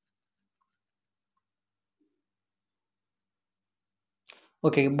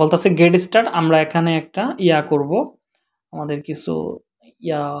 ওকে, বলতেছে গেট স্টার্ট। আমরা এখানে একটা করব, আমাদের কিছু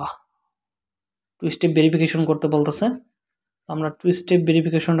ইয়া টু স্টেপ ভেরিফিকেশন করতে বলতেছে। আমরা টু স্টেপ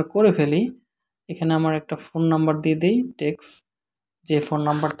ভেরিফিকেশনটা করে ফেলি। এখানে আমার একটা ফোন নাম্বার দিয়ে দেই, টেক্সট, যে ফোন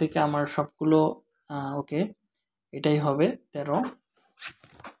নাম্বার থেকে আমার সবগুলো ওকে, এটাই হবে 13।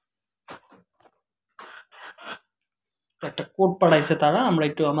 একটা কোড পাঠাইছে তারা, আমরা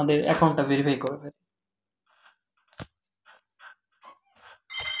একটু আমাদের অ্যাকাউন্টটা ভেরিফাই করে ফেলি।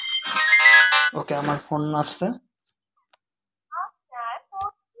 ওকে, আমার ফোন আসছে।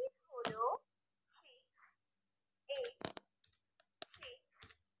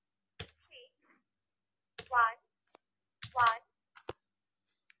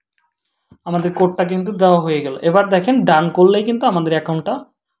 আমাদের কোডটা কিন্তু দেওয়া হয়ে গেল। এবার দেখেন ডান করলেই কিন্তু আমাদের অ্যাকাউন্টটা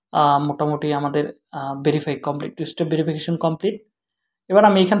মোটামুটি আমাদের verify complete, two step verification complete. এবার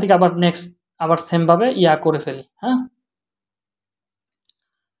আমি এখান থেকে আবার নেক্সট আবার সেমভাবে করে ফেলি, হ্যাঁ?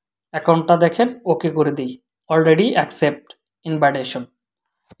 অ্যাকাউন্টটা দেখেন ওকে করে দিই, অলরেডি অ্যাকসেপ্ট ইনভাইটেশন।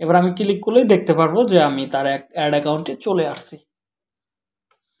 এবার আমি ক্লিক করলেই দেখতে পারবো যে আমি তার অ্যাড অ্যাকাউন্টে চলে আসছি।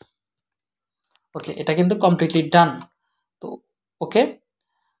 ওকে, এটা কিন্তু কমপ্লিটলি ডান। তো ওকে,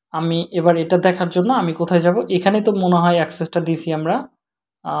 আমি এবার এটা দেখার জন্য আমি কোথায় যাব? এখানে তো মনে হয় অ্যাক্সেসটা দিছি আমরা,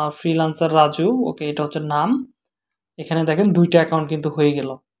 ফ্রিল্যান্সার রাজু। ওকে, এটা হচ্ছে নাম। এখানে দেখেন 2টা অ্যাকাউন্ট কিন্তু হয়ে গেল।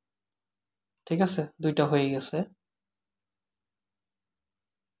 ঠিক আছে, 2টা হয়ে গেছে।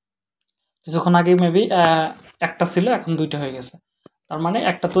 কিছুক্ষণ আগে মেবি একটা ছিল, এখন 2টা হয়ে গেছে। তার মানে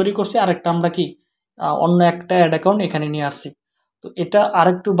একটা তৈরি করছি, আরেকটা আমরা কি অন্য একটা অ্যাড অ্যাকাউন্ট এখানে নিয়ে আসছি। তো এটা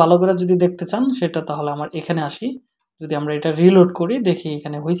আরেকটু ভালো করে যদি দেখতে চান সেটা, তাহলে আমার এখানে আসি। যদি আমরা এটা রিলোড করি, দেখি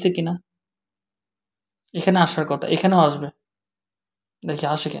এখানে হয়েছে কিনা। এখানে আসার কথা, এখানেও আসবে, দেখি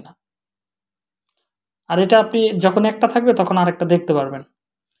আসে কিনা। আর এটা আপনি যখন একটা থাকবে তখন আরেকটা দেখতে পারবেন।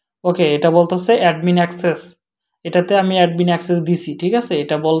 ওকে, এটা বলতেছে অ্যাডমিন অ্যাক্সেস। এটাতে আমি অ্যাডমিন অ্যাক্সেস দিছি, ঠিক আছে?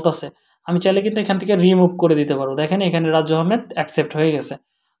 এটা বলতেছে আমি চাইলে কিন্তু এখান থেকে রিমুভ করে দিতে পারবো। দেখেন এখানে রাজু আহমেদ অ্যাকসেপ্ট হয়ে গেছে।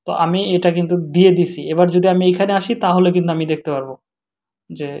 তো আমি এটা কিন্তু দিয়ে দিছি। এবার যদি আমি এখানে আসি তাহলে কিন্তু আমি দেখতে পারবো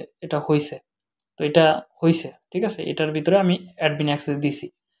যে এটা হইছে। তো এটা হইছে, ঠিক আছে? এটার ভিতরে আমি অ্যাডমিন অ্যাক্সেস দিছি।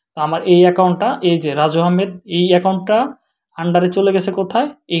 তো আমার এই অ্যাকাউন্টটা, এই যে রাজু আহমেদ, এই অ্যাকাউন্টটা আন্ডারে চলে গেছে কোথায়?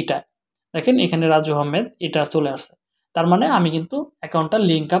 এইটায়। দেখেন এখানে রাজু আহমেদ এটা চলে আসছে। তার মানে আমি কিন্তু অ্যাকাউন্টটা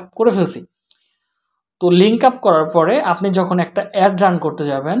লিঙ্ক আপ করে ফেলছি। তো লিঙ্ক আপ করার পরে আপনি যখন একটা অ্যাড রান করতে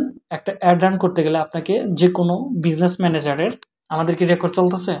যাবেন, একটা অ্যাড রান করতে গেলে আপনাকে যে কোনো বিজনেস ম্যানেজারের, আমাদের কি রেকর্ড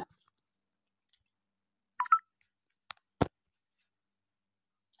চলতেছে?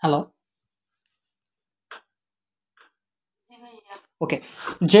 হ্যালো? ওকে,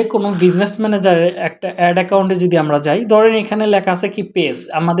 যে কোনো বিজনেস ম্যানেজারের একটা অ্যাড অ্যাকাউন্টে যদি আমরা যাই, ধরেন এখানে লেখা আছে কি পেজ,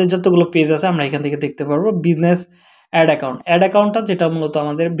 আমাদের যতগুলো পেজ আছে আমরা এখান থেকে দেখতে পারবো বিজনেস অ্যাড অ্যাকাউন্ট। অ্যাড অ্যাকাউন্টটা যেটা মূলত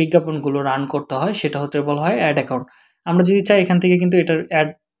আমাদের বিজ্ঞাপনগুলো রান করতে হয়, সেটা হতে বলা হয় অ্যাড অ্যাকাউন্ট। আমরা যদি চাই এখান থেকে কিন্তু এটার অ্যাড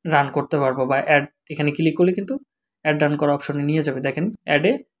রান করতে পারবো, বা অ্যাড এখানে ক্লিক করলে কিন্তু অ্যাড রান করা অপশনে নিয়ে যাবে। দেখেন অ্যাড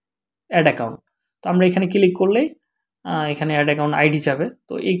অ্যাকাউন্ট। তো আমরা এখানে ক্লিক করলেই এখানে অ্যাড অ্যাকাউন্ট আইডি যাবে।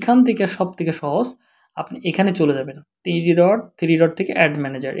 তো এইখান থেকে সবথেকে সহজ, আপনি এখানে চলে যাবেন। থ্রি ডট থেকে অ্যাড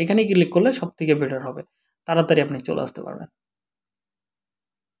ম্যানেজার, এখানে ক্লিক করলে সবথেকে বেটার হবে। তাড়াতাড়ি আপনি চলে আসতে পারবেন।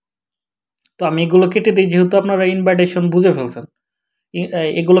 তো আমি এগুলো কেটে দিই, যেহেতু আপনারা ইনভাইটেশন বুঝে ফেলছেন।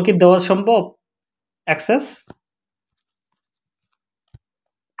 এগুলো কি দেওয়া সম্ভব অ্যাক্সেস?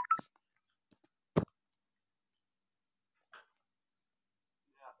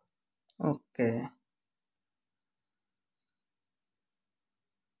 ওকে,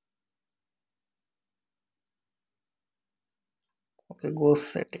 ওকে, গো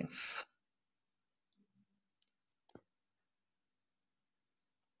সেটিংস।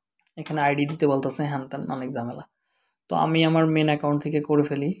 এখানে আইডি দিতে বলতেছে, হ্যান ত্যান অনেক ঝামেলা। তো আমি আমার মেন অ্যাকাউন্ট থেকে করে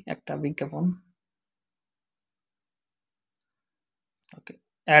ফেলি একটা বিজ্ঞাপন। ওকে,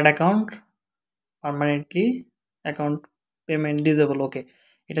 add account permanently account payment disable. ওকে,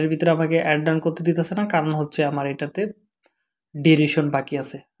 এটার ভিতরে আমাকে অ্যাড ডান করতে দিতেছে না, কারণ হচ্ছে আমার এটাতে ডিউরেশন বাকি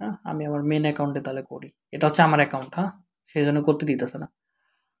আছে। হ্যাঁ, আমি আমার মেন অ্যাকাউন্টে তাহলে করি। এটা হচ্ছে আমার অ্যাকাউন্ট, হ্যাঁ? সেই জন্য করতে দিতেছে না।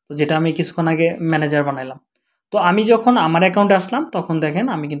 তো যেটা আমি কিছুক্ষণ আগে ম্যানেজার বানাইলাম। তো আমি যখন আমার অ্যাকাউন্টে আসলাম তখন দেখেন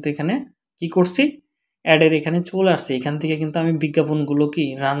আমি কিন্তু এখানে কি করছি, অ্যাডের এখানে চলে আসছি। এখান থেকে কিন্তু আমি বিজ্ঞাপনগুলো কি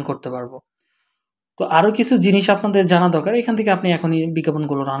রান করতে পারবো। তো আরও কিছু জিনিস আপনাদের জানা দরকার। এখান থেকে আপনি এখনই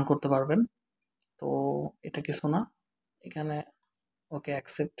বিজ্ঞাপনগুলো রান করতে পারবেন। তো এটা কিছু না, এখানে ওকে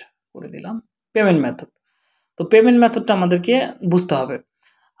অ্যাকসেপ্ট করে দিলাম। পেমেন্ট মেথড, তো পেমেন্ট মেথডটা আমাদেরকে বুঝতে হবে।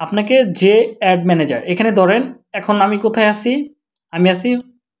 আপনাকে যে অ্যাড ম্যানেজার, এখানে ধরেন এখন আমি কোথায় আছি, আমি আছি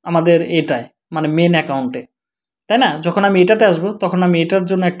আমাদের এটায় মানে মেন অ্যাকাউন্টে, তাই না? যখন আমি এটাতে আসবো তখন আমি এটার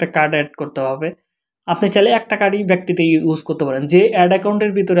জন্য একটা কার্ড অ্যাড করতে হবে। আপনি চাইলে একটা কার্ডই ব্যক্তিতে ইউজ করতে পারেন। যে অ্যাড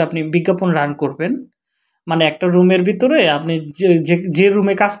অ্যাকাউন্টের ভিতরে আপনি বিজ্ঞাপন রান করবেন, মানে একটা রুমের ভিতরে আপনি যে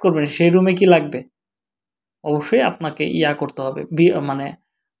রুমে কাজ করবেন সেই রুমে কি লাগবে, অবশ্যই আপনাকে করতে হবে, মানে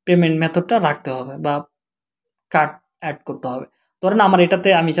পেমেন্ট মেথডটা রাখতে হবে বা কার্ড অ্যাড করতে হবে। ধরেন আমার এটাতে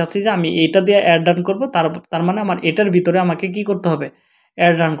আমি চাচ্ছি যে আমি এটা দিয়ে অ্যাড রান করব, তার মানে আমার এটার ভিতরে আমাকে কি করতে হবে,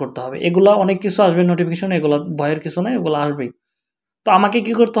 অ্যাড রান করতে হবে। এগুলা অনেক কিছু আসবে নোটিফিকেশন, এগুলো ভয়ের কিছু নয়, এগুলো আসবেই। তো আমাকে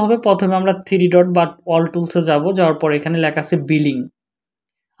কি করতে হবে, প্রথমে আমরা 3 ডট বা অল টুলসে যাব, যাওয়ার পর এখানে লেখা আছে বিলিং।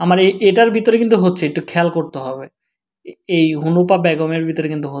 আমার এটার ভিতরে কিন্তু হচ্ছে, একটু খেয়াল করতে হবে, এই হুনুপা বেগমের ভিতরে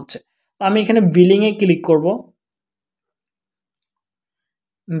কিন্তু হচ্ছে। তো আমি এখানে বিলিংয়ে ক্লিক করব,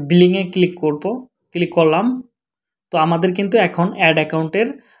 বিলিংয়ে ক্লিক করলাম। তো আমাদের কিন্তু এখন অ্যাড অ্যাকাউন্টের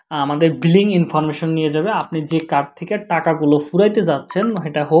আমাদের বিলিং ইনফরমেশন নিয়ে যাবে। আপনি যে কার্ড থেকে টাকাগুলো ফুরাইতে যাচ্ছেন,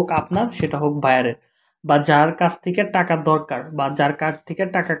 সেটা হোক আপনার, সেটা হোক বায়ারের, বা যার কাছ থেকে টাকা দরকার বা যার কার্ড থেকে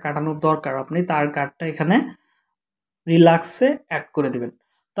টাকা কাটানোর দরকার, আপনি তার কার্ডটা এখানে রিল্যাক্সে অ্যাড করে দিবেন।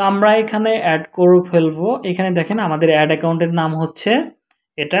 তো আমরা এখানে অ্যাড করে ফেলবো। এখানে দেখেন আমাদের অ্যাড অ্যাকাউন্টের নাম হচ্ছে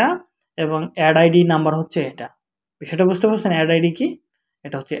এটা এবং অ্যাড আইডি নাম্বার হচ্ছে এটা। বিষয়টা বুঝতে পারছেন? অ্যাড আইডি কি?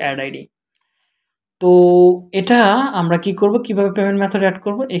 এটা হচ্ছে অ্যাড আইডি। তো এটা আমরা কি করব, কিভাবে পেমেন্ট মেথড অ্যাড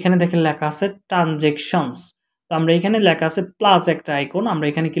করব, এখানে দেখেন লেখা আছে ট্রানজ্যাকশনস। তো আমরা এখানে লেখা আছে প্লাস একটা আইকন, আমরা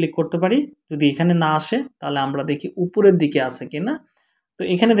এখানে ক্লিক করতে পারি। যদি এখানে না আসে তাহলে আমরা দেখি উপরের দিকে আছে কিনা। তো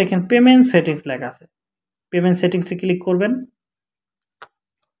এখানে দেখেন পেমেন্ট সেটিংস লেখা আছে, পেমেন্ট সেটিংসে ক্লিক করবেন।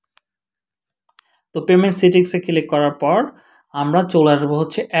 তো পেমেন্ট সেটিংসে ক্লিক করার পর আমরা চলে আসবো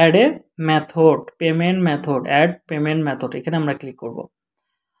হচ্ছে add a method, payment method, add payment method, এখানে আমরা ক্লিক করব।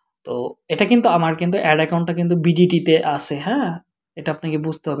 তো এটা কিন্তু আমার কিন্তু অ্যাড অ্যাকাউন্টটা কিন্তু বিডিটিতে আছে, হ্যাঁ? এটা আপনাকে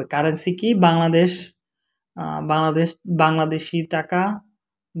বুঝতে হবে। কারেন্সি কি, বাংলাদেশ, বাংলাদেশ, বাংলাদেশি টাকা,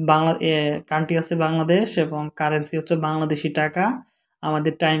 বাংলা কান্ট্রি আছে বাংলাদেশ এবং কারেন্সি হচ্ছে বাংলাদেশি টাকা।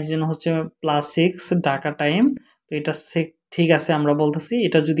 আমাদের টাইম জোন হচ্ছে +6 ঢাকা টাইম। তো এটা ঠিক আছে আমরা বলতেছি।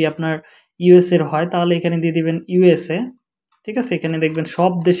 এটা যদি আপনার ইউএসএ এর হয় তাহলে এখানে দিয়ে দিবেন ইউএসএ। ঠিক আছে? এখানে দেখবেন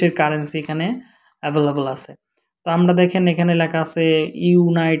সব দেশের কারেন্সি এখানে অ্যাভেলেবল আছে। তো আমরা দেখেন এখানে লেখা আছে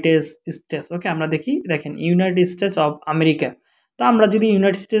ইউনাইটেড স্টেটস। ওকে, আমরা দেখি, দেখেন ইউনাইটেড স্টেটস অফ আমেরিকা। তো আমরা যদি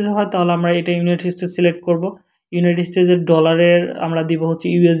ইউনাইটেড স্টেটস হয় তাহলে আমরা এটা ইউনাইটেড স্টেটস সিলেক্ট করব। ইউনাইটেড স্টেটসের ডলারের আমরা দিব হচ্ছে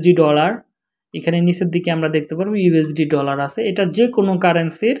ইউএসডি ডলার। এখানে নিচের দিকে আমরা দেখতে পারবো ইউএসডি ডলার আছে। এটা যে কোনো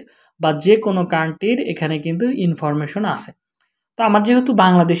কারেন্সির বা যে কোনো কান্ট্রির এখানে কিন্তু ইনফরমেশন আছে। তো আমার যেহেতু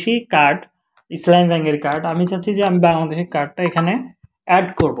বাংলাদেশি কার্ড, ইসলামী ব্যাংকের কার্ড, আমি চাচ্ছি যে আমি বাংলাদেশি কার্ডটা এখানে অ্যাড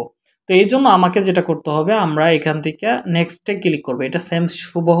করব। তো এই জন্য আমাকে যেটা করতে হবে, আমরা এখান থেকে নেক্সটে ক্লিক করব। এটা সেম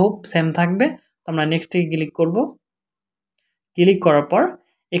হুবহু সেম থাকবে। তো আমরা নেক্সটে ক্লিক করব। ক্লিক করার পর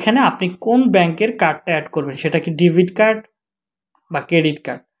এখানে আপনি কোন ব্যাংকের কার্ডটা অ্যাড করবেন, সেটা কি ডেবিট কার্ড বা ক্রেডিট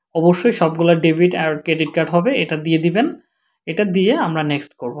কার্ড, অবশ্যই সবগুলো ডেবিট আর ক্রেডিট কার্ড হবে, এটা দিয়ে দিবেন। এটা দিয়ে আমরা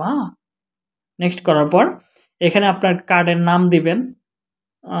নেক্সট করব। হ্যাঁ, নেক্সট করার পর এখানে আপনার কার্ডের নাম দিবেন,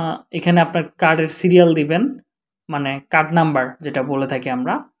 এখানে আপনার কার্ডের সিরিয়াল দিবেন, মানে কার্ড নাম্বার যেটা বলে থাকি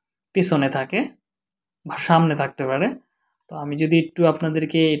আমরা, পিছনে থাকে বা সামনে থাকতে পারে। তো আমি যদি একটু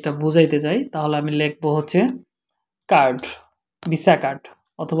আপনাদেরকে এটা বুঝাইতে যাই তাহলে আমি লিখবো হচ্ছে কার্ড, ভিসা কার্ড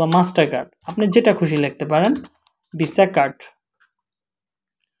অথবা মাস্টার কার্ড, আপনি যেটা খুশি লিখতে পারেন, ভিসা কার্ড।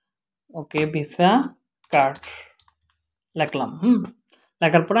 ওকে, ভিসা কার্ড লিখলাম।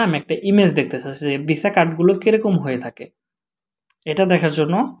 লেখার পরে আমি একটা ইমেজ দেখতে চাচ্ছি যে ভিসা কার্ডগুলো কীরকম হয়ে থাকে। এটা দেখার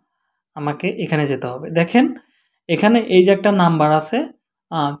জন্য আমাকে এখানে যেতে হবে। দেখেন এখানে এই যে একটা নাম্বার আছে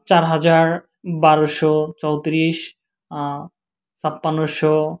 ৪,১২৩৪,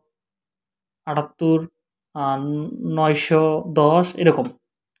 ৫৬৭৮, ৯১০ এরকম।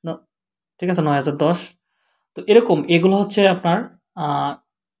 ঠিক আছে, ৯,০১০। তো এরকম এগুলো হচ্ছে আপনার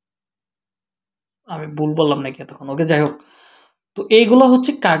আমি ভুল বললাম নাকি এতক্ষণ, ওকে যাই হোক। তো এইগুলো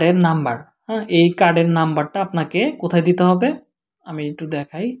হচ্ছে কার্ডের নাম্বার। হ্যাঁ, এই কার্ডের নাম্বারটা আপনাকে কোথায় দিতে হবে আমি একটু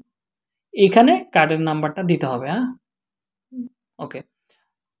দেখাই। এখানে কার্ডের নাম্বারটা দিতে হবে। হ্যাঁ, ওকে।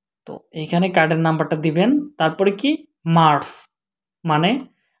 তো এইখানে কার্ডের নাম্বারটা দিবেন। তারপরে কি মার্চ, মানে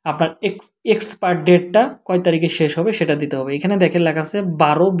আপনার এক্সপায়ার ডেটটা কয় তারিখে শেষ হবে সেটা দিতে হবে। এখানে দেখেন লেখা আছে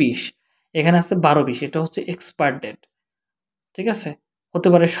 12/20, এখানে আছে 12/20, এটা হচ্ছে এক্সপায়ার ডেট। ঠিক আছে? হতে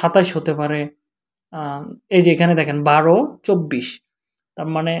পারে ২৭ হতে পারে। এই যে এখানে দেখেন ১২-২৪, তার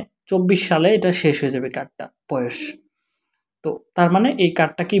মানে ২৪ সালে এটা শেষ হয়ে যাবে কার্ডটা বয়স। তো তার মানে এই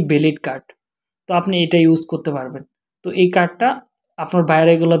কার্ডটা কি ভ্যালিড কার্ড। তো আপনি এটা ইউজ করতে পারবেন। তো এই কার্ডটা আপনার বাইরে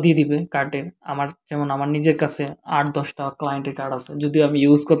এগুলো দিয়ে দিবে কার্ডের। যেমন আমার নিজের কাছে ৮-১০ টা ক্লায়েন্টের কার্ড আছে। যদিও আমি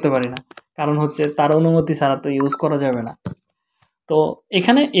ইউজ করতে পারি না। কারণ হচ্ছে তার অনুমতি ছাড়া তো ইউজ করা যাবে না। তো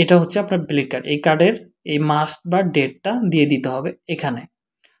এখানে এটা হচ্ছে আপনার ভ্যালিড কার্ড। এই কার্ডের এই মাস বা ডেটটা দিয়ে দিতে হবে এখানে।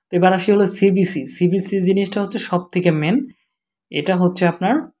 তো এবার আসি হলো সিবিসি। সিবিসি জিনিসটা হচ্ছে সবথেকে মেইন। এটা হচ্ছে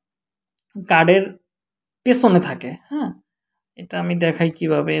আপনার কার্ডের পেছনে থাকে, হ্যাঁ? এটা আমি দেখাই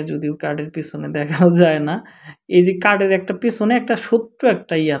কিভাবে, যদিও কার্ডের পিছনে দেখানো যায় না। এই যে কার্ডের একটা পেছনে একটা ছোট্ট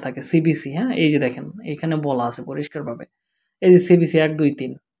একটা ইয়া থাকে সিবিসি, হ্যাঁ? এই যে দেখেন এখানে বলা আছে পরিষ্কারভাবে। এই যে সিবিসি ১, ২,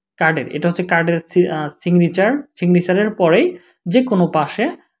 ৩ কার্ডের। এটা হচ্ছে কার্ডের সিগনেচারের পরেই যেকোনো পাশে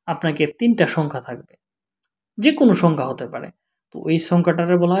আপনাকে ৩ টা সংখ্যা থাকবে। যেকোনো সংখ্যা হতে পারে। তো ওই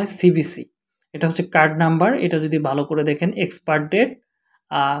সংখ্যাটারে বলা হয় সিবিসি। এটা হচ্ছে কার্ড নাম্বার। এটা যদি ভালো করে দেখেন এক্সপায়ার ডেট,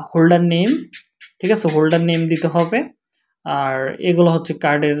 হোল্ডার নেম, ঠিক আছে? হোল্ডার নেম দিতে হবে। আর এগুলো হচ্ছে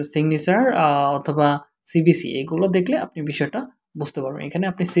কার্ডের সিগনেচার অথবা সিবিসি, এগুলো দেখলে আপনি বিষয়টা বুঝতে পারবেন। এখানে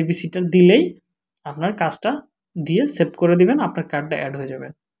আপনি সিবিসিটা দিলেই আপনার কাজটা দিয়ে সেভ করে দিবেন, আপনার কার্ডটা অ্যাড হয়ে যাবে।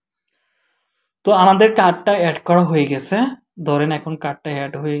 তো আমাদের কার্ডটা অ্যাড করা হয়ে গেছে। ধরেন এখন কার্ডটা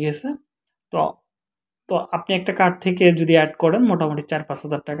অ্যাড হয়ে গেছে। তো তো আপনি একটা কার্ড থেকে যদি অ্যাড করেন মোটামুটি ৪-৫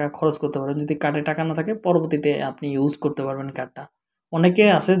 হাজার টাকা খরচ করতে পারেন। যদি কার্ডে টাকা না থাকে পরবর্তীতে আপনি ইউজ করতে পারবেন কার্ডটা। অনেকে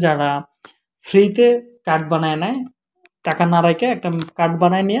আছে যারা ফ্রিতে কার্ড বানায় নেয়। টাকা না রাইখা একটা কার্ড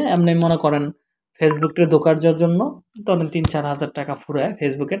বানায় নিয়ে এমনি মনে করেন ফেসবুকে ঢোকার জন্য ধরেন ৩-৪ হাজার টাকা ফুরায়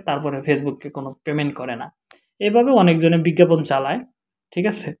ফেসবুকের, তারপরে ফেসবুককে কোনো পেমেন্ট করে না। এভাবে অনেকজনে বিজ্ঞাপন চালায়। ঠিক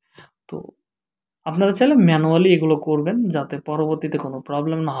আছে? তো আপনারা চাইলে ম্যানুয়ালি এগুলো করবেন যাতে পরবর্তীতে কোনো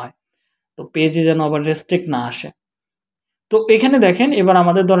প্রবলেম না হয়। তো পেজে যেন আবার রেস্ট্রিক্ট না আসে। তো এখানে দেখেন এবার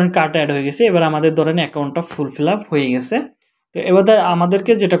আমাদের ধরেন কার্ড এড হয়ে গেছে। এবার আমাদের ধরেন অ্যাকাউন্টটা ফুলফিল আপ হয়ে গেছে। তো এবার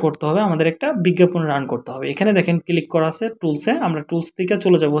আমাদেরকে যেটা করতে হবে, আমাদের একটা বিজ্ঞাপন রান করতে হবে। এখানে দেখেন ক্লিক করা আছে টুলসে। আমরা টুলস থেকে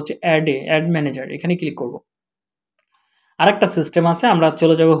চলে যাব হচ্ছে অ্যাড ম্যানেজার। এখানে ক্লিক করব। আরেকটা সিস্টেম আছে, আমরা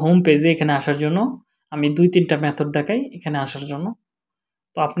চলে যাব হোম পেজে এখানে আসার জন্য। আমি ২-৩ টা মেথড দেখাই এখানে আসার জন্য।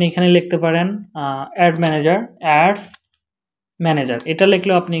 তো আপনি এখানে লিখতে পারেন অ্যাডস ম্যানেজার। এটা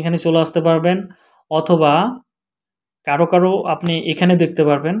লিখলেও আপনি এখানে চলে আসতে পারবেন, অথবা কারো আপনি এখানে দেখতে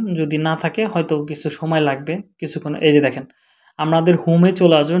পারবেন। যদি না থাকে হয়তো কিছু সময় লাগবে, কিছুক্ষণ। এই যে দেখেন আমাদের হোমে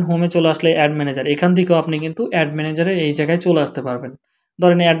চলে আসবেন। হোমে চলে আসলে অ্যাড ম্যানেজার, এখান থেকেও আপনি কিন্তু অ্যাড ম্যানেজারের এই জায়গায় চলে আসতে পারবেন।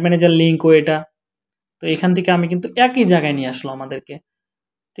 ধরেন অ্যাড ম্যানেজার লিঙ্কও এটা। তো এখান থেকে আমি কিন্তু একই জায়গায় নিয়ে আসলো আমাদেরকে।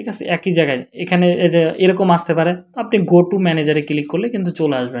 ঠিক আছে? একই জায়গায়। এখানে এই যে এরকম আসতে পারে। তো আপনি গো টু ম্যানেজারে ক্লিক করলে কিন্তু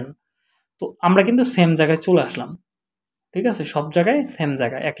চলে আসবেন। তো আমরা কিন্তু সেম জায়গায় চলে আসলাম। ঠিক আছে? সব জায়গায় সেম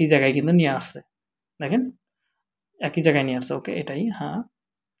জায়গায়, একই জায়গায় কিন্তু নিয়ে আসছে। দেখেন একই জায়গায় নিয়ে আসছে। ওকে, এটাই হ্যাঁ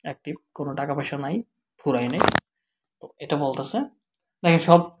অ্যাক্টিভ, কোনো টাকা পয়সা নাই, ফুরাই নাই। তো এটা বলতেছে দেখেন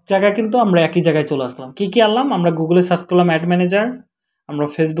সব জায়গায় কিন্তু আমরা একই জায়গায় চলে আসলাম। কি আনলাম? আমরা গুগলে সার্চ করলাম অ্যাড ম্যানেজার, আমরা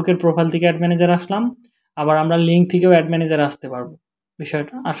ফেসবুকের প্রোফাইল থেকে অ্যাড ম্যানেজার আসলাম, আবার আমরা লিঙ্ক থেকেও অ্যাড ম্যানেজার আসতে পারবো।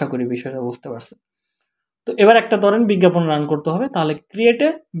 বিষয়টা আশা করি বিষয়টা বুঝতে পারছেন। তো এবার একটা ধরেন বিজ্ঞাপন রান করতে হবে, তাহলে ক্রিয়েটে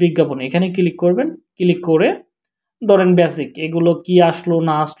বিজ্ঞাপন এখানে ক্লিক করবেন। ক্লিক করে ধরেন বেসিক এগুলো কি আসলো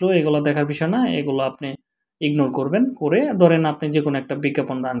না আসলো এগুলো দেখার বিষয় না, এগুলো আপনি ইগনোর করবেন। করে ধরেন আপনি যেকোনো একটা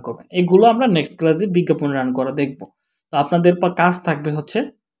বিজ্ঞাপন রান করবেন। এগুলো আমরা নেক্সট ক্লাসে বিজ্ঞাপন রান করা দেখব। তো আপনাদের কাজ থাকবে হচ্ছে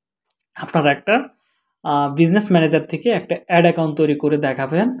আপনারা একটা বিজনেস ম্যানেজার থেকে একটা অ্যাড অ্যাকাউন্ট তৈরি করে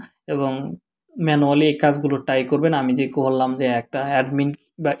দেখাবেন এবং ম্যানুয়ালি এই কাজগুলো ট্রাই করবেন। আমি যে বললাম যে একটা অ্যাডমিন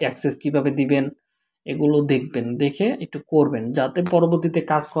বা অ্যাক্সেস কিভাবে দিবেন এগুলো দেখবেন, দেখে একটু করবেন যাতে পরবর্তীতে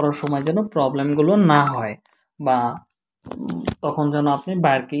কাজ করার সময় যেন প্রবলেমগুলো না হয়, বা তখন যেন আপনি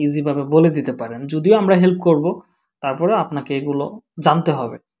বায়ারকে ইজিভাবে বলে দিতে পারেন। যদিও আমরা হেল্প করব, তারপরে আপনাকে এগুলো জানতে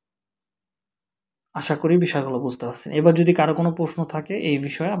হবে। আশা করি বিষয়গুলো বুঝতে পারছেন। এবার যদি কারো কোনো প্রশ্ন থাকে এই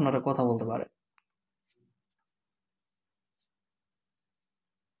বিষয়ে আপনারা কথা বলতে পারেন।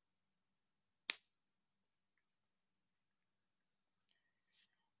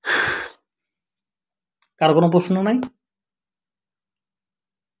 কারো কোনো প্রশ্ন নাই?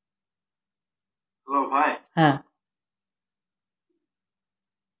 হ্যালো ভাই। হ্যাঁ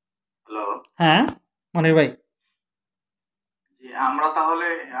হ্যালো। হ্যাঁ মনির ভাই। জি, আমরা তাহলে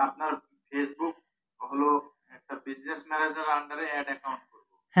আপনার ফেসবুক হলো একটা বিজনেস ম্যানেজার আন্ডারে অ্যাড অ্যাকাউন্ট করব,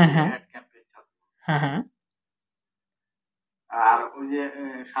 হ্যাঁ হ্যাঁ অ্যাড ক্যাম্পেইন চালাবো। হ্যাঁ হ্যাঁ আর ওই যে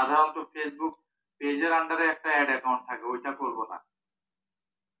সাধারণত ফেসবুক পেজের আন্ডারে একটা অ্যাড অ্যাকাউন্ট থাকে, ওইটা করব না।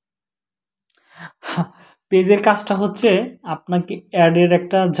 পেজের কাজটা হচ্ছে আপনাকে অ্যাডের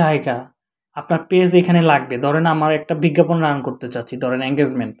একটা জায়গা, আপনার পেজ এখানে লাগবে। ধরেন আমার একটা বিজ্ঞাপন রান করতে চাচ্ছি, ধরেন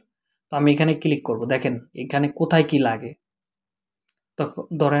এঙ্গেজমেন্ট। তো আমি এখানে ক্লিক করব। দেখেন এখানে কোথায় কি লাগে।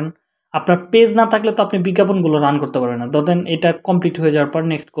 ধরেন আপনার পেজ না থাকলে তো আপনি বিজ্ঞাপনগুলো রান করতে পারবেন না। ধরেন এটা কমপ্লিট হয়ে যাওয়ার পর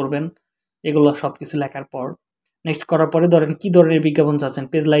নেক্সট করবেন। এগুলো সবকিছু লেখার পর নেক্সট করার পরে ধরেন কি ধরনের বিজ্ঞাপন চাচ্ছেন,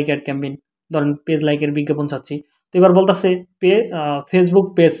 পেজ লাইক অ্যাড ক্যাম্পেইন, ধরেন পেজ লাইকের বিজ্ঞাপন চাচ্ছি। তো এবার বলতেছে ফেসবুক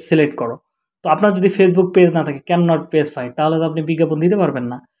পেজ সিলেক্ট করো। তো আপনার যদি ফেসবুক পেজ না থাকে, ক্যান নট পেজ ফাই, তাহলে তো আপনি বিজ্ঞাপন দিতে পারবেন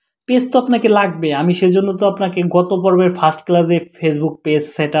না। পেজ তো আপনাকে লাগবে। আমি সেজন্য তো আপনাকে গত পর্বের ফার্স্ট ক্লাসে ফেসবুক পেজ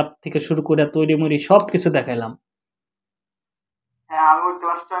সেট আপ থেকে শুরু করে তৈরি মরি সব কিছু দেখাইলাম। হ্যাঁ, আমি ওই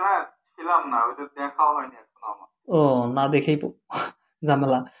ক্লাসটা না ছিলাম না, ওইটা দেখাও হয়নি এখন আমার। ও, না দেখেই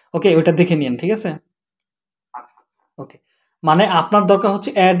ঝামেলা। ওকে, ওইটা দেখে নিন, ঠিক আছে? আচ্ছা আচ্ছা। ওকে, মানে আপনার দরকার হচ্ছে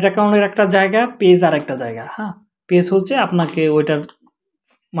অ্যাড অ্যাকাউন্টের একটা জায়গা, পেজ আর একটা জায়গা। হ্যাঁ, পেজ হচ্ছে আপনাকে ওইটার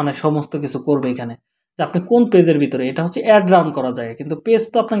মানে সমস্ত কিছু করবে এখানে, যে আপনি কোন পেজের ভিতরে, এটা হচ্ছে অ্যাড রান করা যায়, কিন্তু পেজ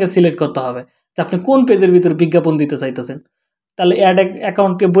তো আপনাকে সিলেক্ট করতে হবে যে আপনি কোন পেজের ভিতরে বিজ্ঞাপন দিতে চাইতেছেন। তাহলে অ্যাড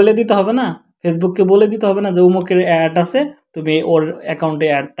অ্যাকাউন্টকে বলে দিতে হবে না, ফেসবুককে বলে দিতে হবে না যে অমুকের অ্যাড আছে, তুমি ওর অ্যাকাউন্টে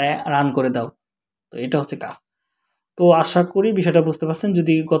অ্যাডটা রান করে দাও। তো এটা হচ্ছে কাজ। তো আশা করি বিষয়টা বুঝতে পারছেন।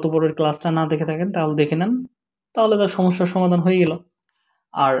 যদি গত পরের ক্লাসটা না দেখে থাকেন তাহলে দেখে নেন, তাহলে তার সমস্যার সমাধান হয়ে গেল।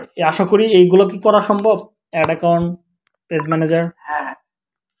 আর আশা করি এইগুলো কি করা সম্ভব, অ্যাড অ্যাকাউন্ট, পেজ ম্যানেজার? হ্যাঁ হ্যাঁ।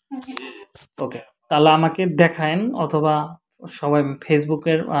 জি জি। ওকে, তাহলে আমাকে দেখায়েন অথবা সবাই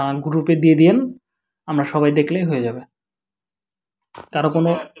ফেসবুকের গ্রুপে দিয়ে দিয়েন, আমরা সবাই দেখলেই হয়ে যাবে। কারো কোনো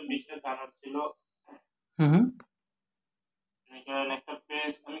একটা বিষয় জানার ছিল। হুম হুম কারণ একটা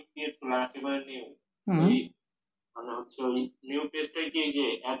পেজ আমি ক্রিয়েট করলাম একেবারে নিউ। হুম ওই মানে হচ্ছে ওই নিউ পেজটাই কি এই যে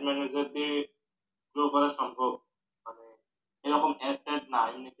অ্যাড ম্যানেজার দিয়ে গ্রো করা সম্ভব? মানে এরকম অ্যাড ট্যাড না,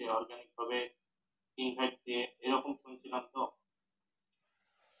 এমনিতে অর্গানিক ভাবে ইনভাইট দিয়ে এরকম শুনছিলাম তো।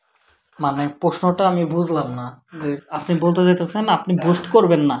 মানে প্রশ্নটা আমি বুঝলাম না, যে আপনি বলতে চাইতেছেন আপনি বুস্ট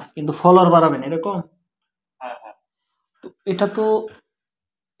করবেন না কিন্তু ফলোয়ার বাড়াবেন, এরকম? হ্যাঁ হ্যাঁ। তো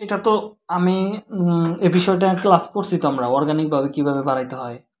এটা তো আমি এ বিষয়টা ক্লাস করছি তো আমরা, অর্গানিক ভাবে কিভাবে বাড়াইতে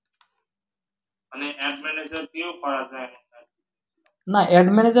হয়। মানে অ্যাড ম্যানেজার দিয়েও করা যায় এমন না? না, অ্যাড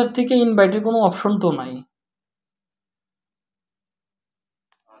ম্যানেজার থেকে ইনভাইটের কোনো অপশন তো নাই।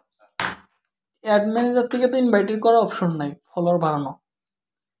 আচ্ছা। অ্যাড ম্যানেজার থেকে তো ইনভাইটের করার অপশন নাই, ফলোয়ার বাড়ানো।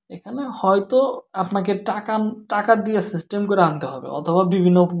 এখানে হয়তো আপনাকে টাকা টাকা দিয়ে সিস্টেম করে আনতে হবে, অথবা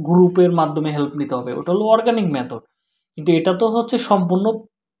বিভিন্ন গ্রুপের মাধ্যমে হেল্প নিতে হবে, ওটা হলো অর্গানিক মেথড। কিন্তু এটা তো হচ্ছে সম্পূর্ণ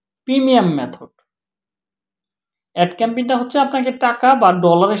প্রিমিয়াম মেথড। অ্যাড ক্যাম্পেইনটা হচ্ছে আপনাকে টাকা বা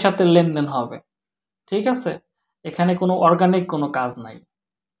ডলারের সাথে লেনদেন হবে, ঠিক আছে? এখানে কোনো অর্গানিক কোনো কাজ নাই,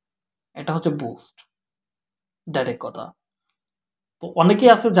 এটা হচ্ছে বুস্ট, ডাইরেক্ট কথা। তো অনেকেই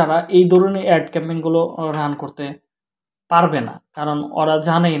আছে যারা এই ধরনের অ্যাড ক্যাম্পেইনগুলো রান করতে পারবে না, কারণ ওরা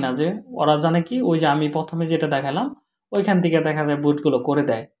জানেই না যে, ওরা জানে কি, ওই যে আমি প্রথমে যেটা দেখালাম ওইখান থেকে দেখা যায় বুটগুলো করে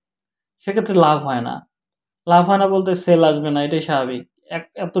দেয়, সেক্ষেত্রে লাভ হয় না। লাভ হয় না বলতে সেল আসবে না, এটাই স্বাভাবিক।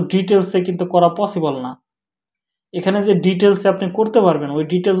 এত ডিটেলসে কিন্তু করা পসিবল না। এখানে যে ডিটেলসে আপনি করতে পারবেন ওই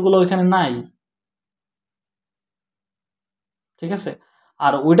ডিটেলসগুলো ওইখানে নাই, ঠিক আছে?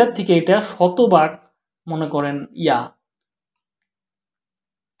 আর ওইটার থেকে এটা শতভাগ মনে করেন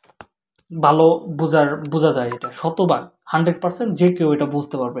ভালো বোঝা যায়, এটা শতভাগ 100% যে কেউ এটা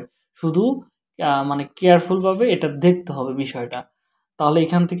বুঝতে পারবে। শুধু মানে কেয়ারফুলভাবে এটা দেখতে হবে বিষয়টা, তাহলে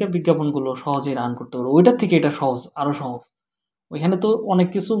এখান থেকে বিজ্ঞাপনগুলো সহজেই রান করতে পারবে। ওইটার থেকে এটা সহজ, আরো সহজ। ওইখানে তো অনেক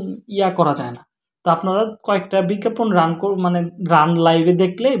কিছু করা যায় না। তো আপনারা কয়েকটা বিজ্ঞাপন মানে রান লাইভে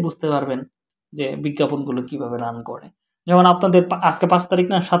দেখলেই বুঝতে পারবেন যে বিজ্ঞাপনগুলো কিভাবে রান করে। যেমন আপনাদের আজকে 5 তারিখ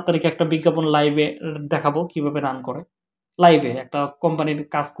না 7 তারিখে একটা বিজ্ঞাপন লাইভে দেখাবো কিভাবে রান করে, লাইভে একটা কোম্পানির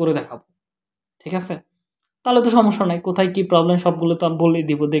কাজ করে দেখাবো, ঠিক আছে? তাহলে তো সমস্যা নাই, কোথায় কি প্রবলেম সবগুলো তো আমি বলে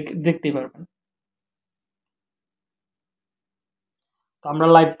দিব, দেখতেই পারবেন। তো আমরা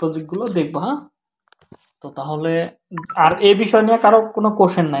লাইভ প্রজেক্টগুলো দেখবো, হ্যাঁ? তো তাহলে আর এই বিষয় নিয়ে কারো কোনো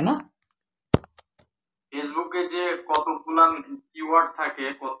কোশ্চেন নাই না? ফেসবুকে যে কতগুলান কিওয়ার্ড থাকে,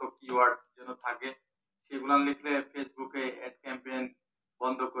 কত কিওয়ার্ড যেন থাকে, সেগুলান লিখলে ফেসবুকে অ্যাড ক্যাম্পেইন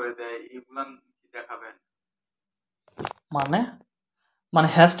বন্ধ করে দেয়, এগুলান কি দেখাবেন? মানে মানে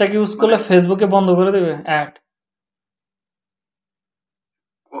হ্যাশট্যাগ ইউজ মানে করলে ফেসবুকে বন্ধ করে দেবে অ্যাড?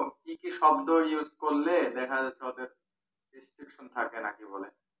 কি কি শব্দ ইউজ করলে দেখা যাচ্ছে ওদের রেস্ট্রিকশন থাকে নাকি বলে,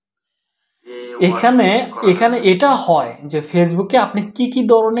 এই ওয়ার্ডটা এখানে ইউজ করা যাবে এখানে না। এটা হয় যে ফেসবুকে আপনি কি কি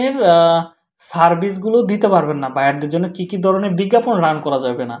ধরনের সার্ভিসগুলো দিতে পারবেন না, বায়ারদের জন্য কি কি ধরনের বিজ্ঞাপন রান করা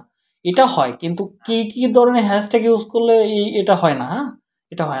যাবে না, এটা হয়। কিন্তু কি কি ধরনের হ্যাশট্যাগ ইউজ করলে এটা হয় না, হ্যাঁ,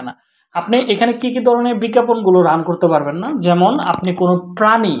 এটা হয় না। আপনি এখানে কি কি ধরনের বিজ্ঞাপনগুলো রান করতে পারবেন না, যেমন আপনি কোনো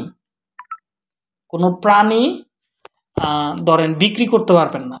প্রাণী ধরেন বিক্রি করতে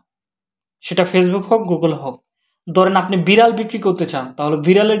পারবেন না, সেটা ফেসবুক হোক গুগল হোক। ধরেন আপনি বিড়াল বিক্রি করতে চান, তাহলে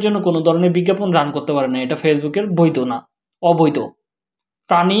বিড়ালের জন্য কোনো ধরনের বিজ্ঞাপন রান করতে পারেন না, এটা ফেসবুকের বৈধ না, অবৈধ।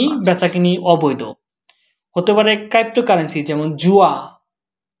 প্রাণী আচ্ছা বেচাকিনি অবৈধ। হতে পারে ক্রিপ্টোকারেন্সি যেমন জুয়া,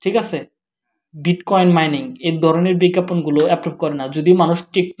 ঠিক আছে, বিটকয়েন মাইনিং, এই ধরনের বিজ্ঞাপনগুলো অ্যাপ্রুভ করে না যদি মানুষ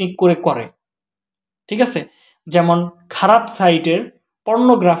টেকনিক করে করে, ঠিক আছে। যেমন খারাপ সাইটের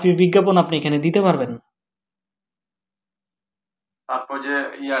পর্নোগ্রাফির বিজ্ঞাপন আপনি এখানে দিতে পারবেন না। তারপর যে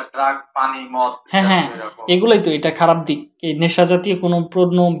ড্রাগ, পানি, মদ, হ্যাঁ হ্যাঁ, এরকম। এগুলোই তো, এটা খারাপ দিক। এই নেশা জাতীয় কোনো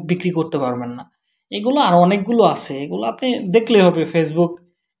পণ্য বিক্রি করতে পারবেন না। এগুলো আর অনেকগুলো আছে, এগুলো আপনি দেখলেই হবে, ফেসবুক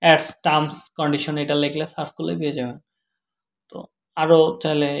অ্যাডস টার্মস কন্ডিশন এটা লিখলে সার্চ করলে পেয়ে যাবেন। তো আরও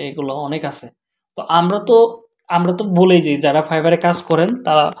চাইলে এগুলো অনেক আছে। তো আমরা তো বলেই যে যারা ফাইবারে কাজ করেন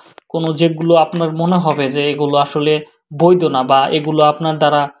তারা কোনো যেগুলো আপনার মনে হবে যে এগুলো আসলে বৈধ না বা এগুলো আপনার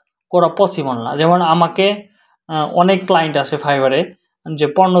দ্বারা করা পসিবল না, যেমন আমাকে অনেক ক্লায়েন্ট আসে ফাইবারে যে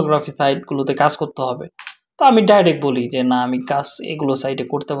পর্নোগ্রাফি সাইটগুলোতে কাজ করতে হবে, তো আমি ডাইরেক্ট বলি যে না, আমি কাজ এগুলো সাইটে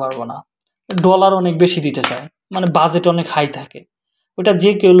করতে পারবো না। ডলার অনেক বেশি দিতে চায়, মানে বাজেট অনেক হাই থাকে, ওটা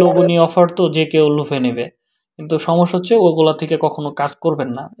যে কেউ লোভনীয় অফার, তো যে কেউ লুফে নেবে। কিন্তু সমস্যা হচ্ছে ওগুলা থেকে কখনো কাজ করবেন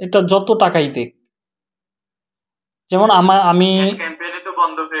না, এটা যত টাকাই দেখ। যেমন আমি ক্যাম্পেইনে তো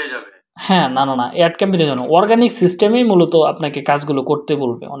বন্ধ হয়ে যাবে। হ্যাঁ, না না না, অ্যাড ক্যাম্পেইনের জন্য অর্গানিক সিস্টেমেই মূলত আপনাকে কাজগুলো করতে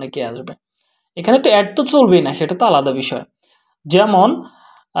বলবে, অনেকে আসবে এখানে। তো অ্যাড তো চলবেই না, সেটা তো আলাদা বিষয়। যেমন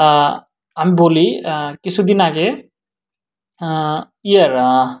আমি বলি কিছুদিন আগে আহ, ইয়ার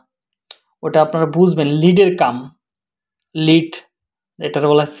ওটা আপনারা বুঝবেন, লিডের কাম, লিড, এটার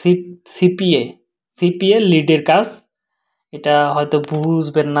বলা সিপিএ, সিপিএ লিডের কাজ, এটা হয়তো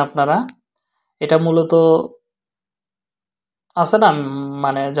বুঝবেন না আপনারা। এটা মূলত আছে না,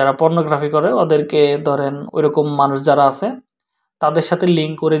 মানে যারা পর্নোগ্রাফি করে ওদেরকে ধরেন ওইরকম মানুষ যারা আছে তাদের সাথে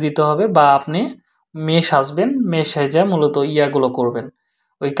লিঙ্ক করে দিতে হবে, বা আপনি মেয়ে সাজবেন, মেয়ে সেজে মূলত ইয়াগুলো করবেন,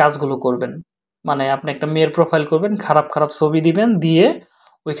 ওই কাজগুলো করবেন। মানে আপনি একটা মেয়ের প্রোফাইল করবেন, খারাপ খারাপ ছবি দিবেন, দিয়ে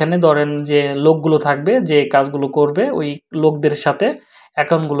ওইখানে ধরেন যে লোকগুলো থাকবে যে কাজগুলো করবে, ওই লোকদের সাথে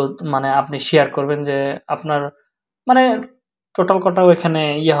অ্যাকাউন্টগুলো মানে আপনি শেয়ার করবেন, যে আপনার মানে টোটাল কটা ওইখানে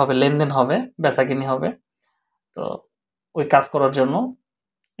ইয়ে হবে, লেনদেন হবে, বেচাকিনি হবে। তো ওই কাজ করার জন্য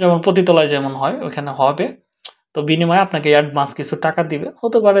যেমন পতিতলায় যেমন হয় ওইখানে হবে। তো বিনিময়ে আপনাকে অ্যাডভান্স কিছু টাকা দিবে,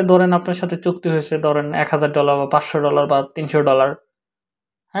 হতে পারে ধরেন আপনার সাথে চুক্তি হয়েছে ধরেন $1000 বা $500 বা $300,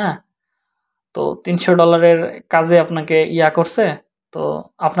 হ্যাঁ। তো $300 কাজে আপনাকে ইয়া করছে, তো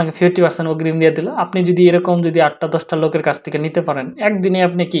আপনাকে 50% অগ্রিম দিয়ে দিল। আপনি যদি এরকম যদি 8টা 10টা লোকের কাছ থেকে নিতে পারেন, একদিনে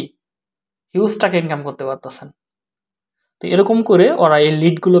আপনি কি হিউজ টাকা ইনকাম করতে পারতেছেন। তো এরকম করে ওরা এই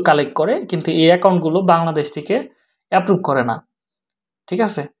লিডগুলো কালেক্ট করে, কিন্তু এই অ্যাকাউন্টগুলো বাংলাদেশ থেকে অ্যাপ্রুভ করে না, ঠিক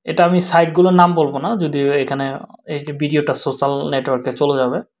আছে। এটা আমি সাইটগুলোর নাম বলবো না, যদিও এখানে এই যে ভিডিওটা সোশ্যাল নেটওয়ার্কে চলে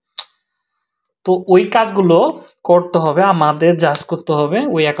যাবে। তো ওই কাজগুলো করতে হবে আমাদের, জাস্ট করতে হবে,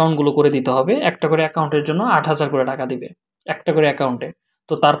 ওই অ্যাকাউন্টগুলো করে দিতে হবে। একটা করে অ্যাকাউন্টের জন্য 8,000 করে টাকা দিবে, একটা করে অ্যাকাউন্টে।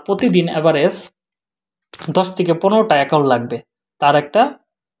 তো তার প্রতিদিন অ্যাভারেজ 10 থেকে 15টা অ্যাকাউন্ট লাগবে। তার একটা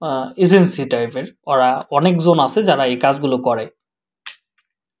এজেন্সি টাইপের, ওরা অনেকজন আছে যারা এই কাজগুলো করে,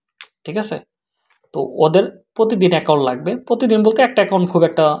 ঠিক আছে। তো ওদের প্রতিদিন অ্যাকাউন্ট লাগবে, প্রতিদিন বলতে একটা অ্যাকাউন্ট খুব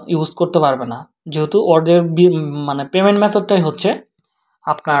একটা ইউজ করতে পারবে না, যেহেতু ওদের মানে পেমেন্ট মেথডটাই হচ্ছে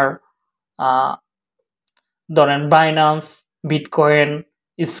আপনার ধরেন বাইন্যান্স, বিটকয়েন,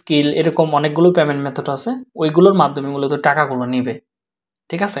 স্কিল, এরকম অনেকগুলো পেমেন্ট মেথড আছে, ওইগুলোর মাধ্যমে মূলত টাকাগুলো নিবে,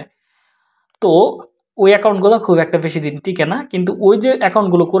 ঠিক আছে। তো ওই অ্যাকাউন্টগুলো খুব একটা বেশি দিন টিকে না, কিন্তু ওই যে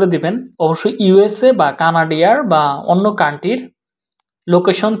অ্যাকাউন্টগুলো করে দিবেন অবশ্যই ইউএসএ বা কানাডিয়ার বা অন্য কান্ট্রির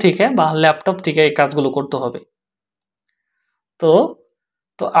লোকেশন থেকে বা ল্যাপটপ থেকে এই কাজগুলো করতে হবে। তো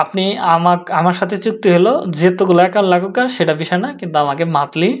তো আপনি আমার সাথে চুক্তি হলো, যেতগুলো অ্যাকাউন্ট লাগুক আর সেটা বিষয় না, কিন্তু আমাকে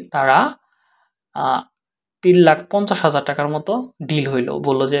মান্থলি তারা 3,50,000 টাকার মতো ডিল হইলো,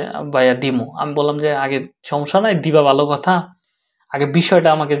 বললো যে ভাইয়া দিমু। আমি বললাম যে আগে সমস্যা নাই, দিবা ভালো কথা, আগে বিষয়টা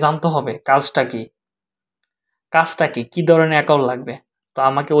আমাকে জানতে হবে, কাজটা কি কি ধরনের অ্যাকাউন্ট লাগবে। তো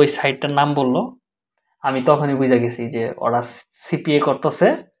আমাকে ওই সাইটটার নাম বললো, আমি তখনই বুঝে গেছি যে ওরা সিপিএ করতেছে,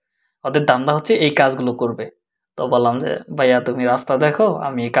 ওদের ধান্দা হচ্ছে এই কাজগুলো করবে। তো বললাম যে ভাইয়া তুমি রাস্তা দেখো,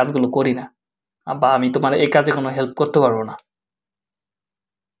 আমি এই কাজগুলো করি না, বা আমি তোমার এই কাজে কোনো হেল্প করতে পারবো না।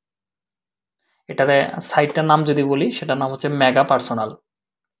 এটারে সাইটটার নাম যদি বলি, সেটার নাম হচ্ছে মেগা পার্সোনাল।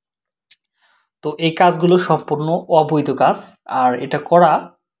 তো এই কাজগুলো সম্পূর্ণ অবৈধ কাজ, আর এটা করা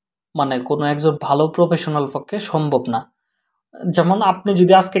মানে কোনো একজন ভালো প্রফেশনাল পক্ষে সম্ভব না। যেমন আপনি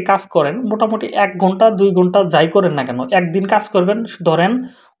যদি আজকে কাজ করেন মোটামুটি 1 ঘন্টা 2 ঘন্টা যাই করেন না কেন, একদিন কাজ করবেন, ধরেন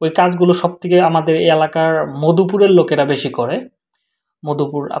ওই কাজগুলো সব থেকে আমাদের এই এলাকার মধুপুরের লোকেরা বেশি করে।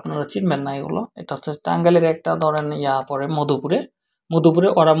 মধুপুর আপনারা চিনবেন না, এগুলো এটা হচ্ছে টাঙ্গাইলের একটা ধরেন পরে মধুপুরে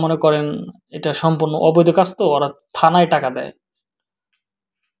ওরা মনে করেন এটা সম্পূর্ণ অবৈধ কাজ, তো ওরা থানায় টাকা দেয়,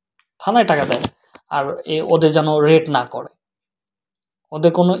 আর ওদের যেন রেট না করে,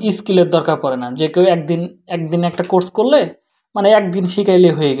 ওদের কোনো স্কিলের দরকার পড়ে না, যে কেউ একদিন একটা কোর্স করলে মানে একদিন শিখাইলে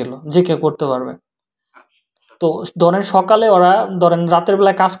হয়ে গেল, যে কেউ করতে পারবে। তো ধরেন সকালে ওরা ধরেন রাতের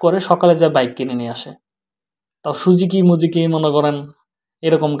বেলায় কাজ করে, সকালে যায় বাইক কিনে নিয়ে আসে, তাও সুজুকি মুজুকি মনে করেন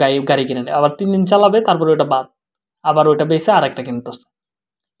এরকম গাড়ি কিনে নেয়, আবার 3 দিন চালাবে, তারপরে ওটা বাদ, আবার ওটা বেচে আর একটা কিনতেছে।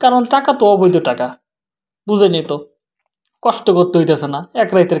 কারণ টাকা তো অবৈধ টাকা, বুঝেনি তো, কষ্ট করতে হইতেছে না, এক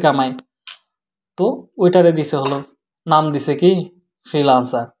রাতের কামাই। তো ওইটারে দিছে হলো, নাম দিছে কি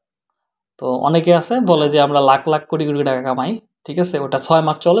ফ্রিলান্সার। তো অনেকে আছে বলে যে আমরা লাখ লাখ কোটি কোটি টাকা কামাই, ঠিক আছে, ওটা 6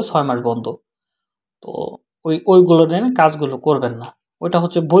 মাস চলে, 6 মাস বন্ধ। তো ওইগুলো নিয়ে কাজগুলো করবেন না, ওইটা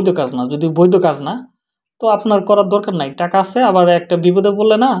হচ্ছে বৈধ কাজ না। যদি বৈধ কাজ না, তো আপনার করার দরকার নাই, টাকা আছে, আবার একটা বিপদে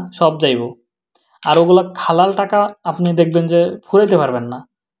পড়লে না সব যাইব। আর ওগুলো হালাল টাকা আপনি দেখবেন যে ফুরাইতে পারবেন না,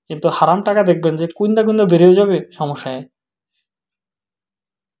 কিন্তু হারাম টাকা দেখবেন যে কুইন্দা কুইন্দা বেরিয়ে যাবে সমস্যায়।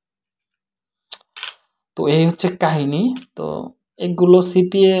 তো এই হচ্ছে কাহিনী। তো এগুলো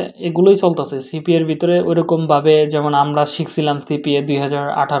সিপিএ, এগুলোই চলতেছে সিপিএ এর ভিতরে ওইরকম ভাবে। যেমন আমরা শিখছিলাম সিপিএ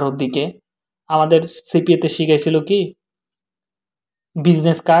 2018-র দিকে, আমাদের সিপিএ তে শিখাইছিল কি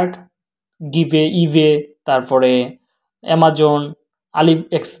বিজনেস কার্ড, গিভে, ইভে, তারপরে অ্যামাজন, আলি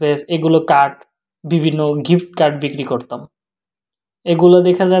এক্সপ্রেস, এগুলো কার্ড, বিভিন্ন গিফট কার্ড বিক্রি করতাম। এগুলো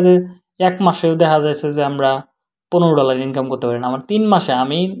দেখা যায় যে 1 মাসেও দেখা যাচ্ছে যে আমরা $15 ইনকাম করতে পারি না। আমার 3 মাসে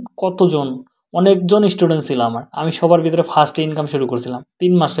আমি কতজন, অনেকজন স্টুডেন্ট ছিল আমার, আমি সবার ভিতরে ফার্স্ট ইনকাম শুরু করছিলাম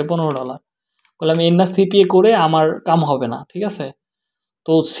 3 মাসে $15। বললাম এর না সিপিএ করে আমার কাম হবে না, ঠিক আছে।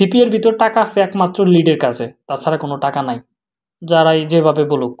 তো সিপিএর ভিতর টাকা আছে একমাত্র লিডের কাজে, তাছাড়া কোনো টাকা নাই। যারাই যেভাবে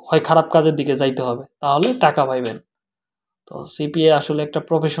বলুক, হয় খারাপ কাজের দিকে যাইতে হবে, তাহলে টাকা পাইবেন। তো সিপিএ আসলে একটা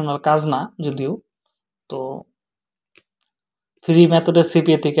প্রফেশনাল কাজ না যদিও। তো ফ্রি মেথডের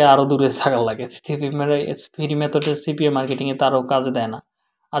সিপিএ থেকে আরও দূরে থাকার লাগে। ফ্রি মেথডের সিপিএ মার্কেটিংয়ে তারও কাজে দেয় না।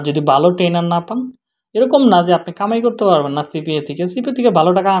 আর যদি ভালো ট্রেনার না পান, এরকম না যে আপনি কামাই করতে পারবেন না সিপিএ থেকে, সিপিএ থেকে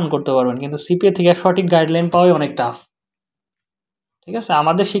ভালো টাকা আর্ন করতে পারবেন, কিন্তু সিপিএ থেকে সঠিক গাইডলাইন পাওয়াই অনেক টাফ, ঠিক আছে।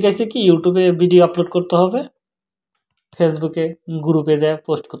 আমাদের শিখাইছে কি ইউটিউবে ভিডিও আপলোড করতে হবে, ফেসবুকে গ্রুপে যায়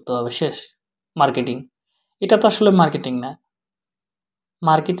পোস্ট করতে হবে, শেষ মার্কেটিং। এটা তো আসলে মার্কেটিং না।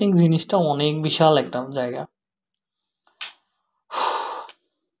 মার্কেটিং জিনিসটা অনেক বিশাল একটা জায়গা।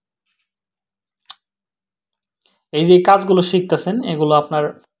 এই যে কাজগুলো শিখতেছেন, এগুলো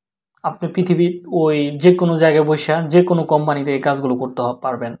আপনি পৃথিবীর ওই যে কোনো জায়গায় বসে যে কোনো কোম্পানিতে এই কাজগুলো করতে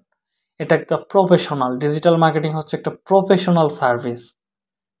পারবেন। এটা একটা প্রফেশনাল, ডিজিটাল মার্কেটিং হচ্ছে একটা প্রফেশনাল সার্ভিস,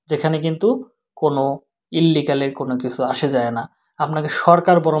 যেখানে কিন্তু কোনো ইল্লিগালের কোনো কিছু আসে যায় না। আপনাকে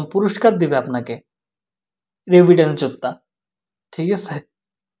সরকার বরং পুরস্কার দিবে আপনাকে, এভিডেন্স যোদ্ধা, ঠিক আছে।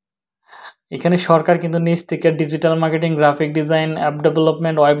 এখানে সরকার কিন্তু নিজ থেকে digital marketing, graphic design, app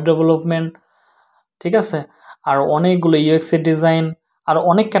development, web development, ঠিক আছে, আর অনেকগুলো ইউএক্স এর ডিজাইন, আর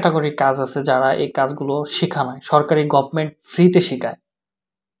অনেক ক্যাটাগরির কাজ আছে যারা এই কাজগুলো শেখানো হয়, সরকারি গভর্নমেন্ট ফ্রিতে শেখায়,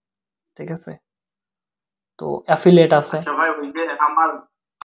 ঠিক আছে। তো অ্যাফিলিয়েট আছে। আচ্ছা ভাই, ওই যে আমার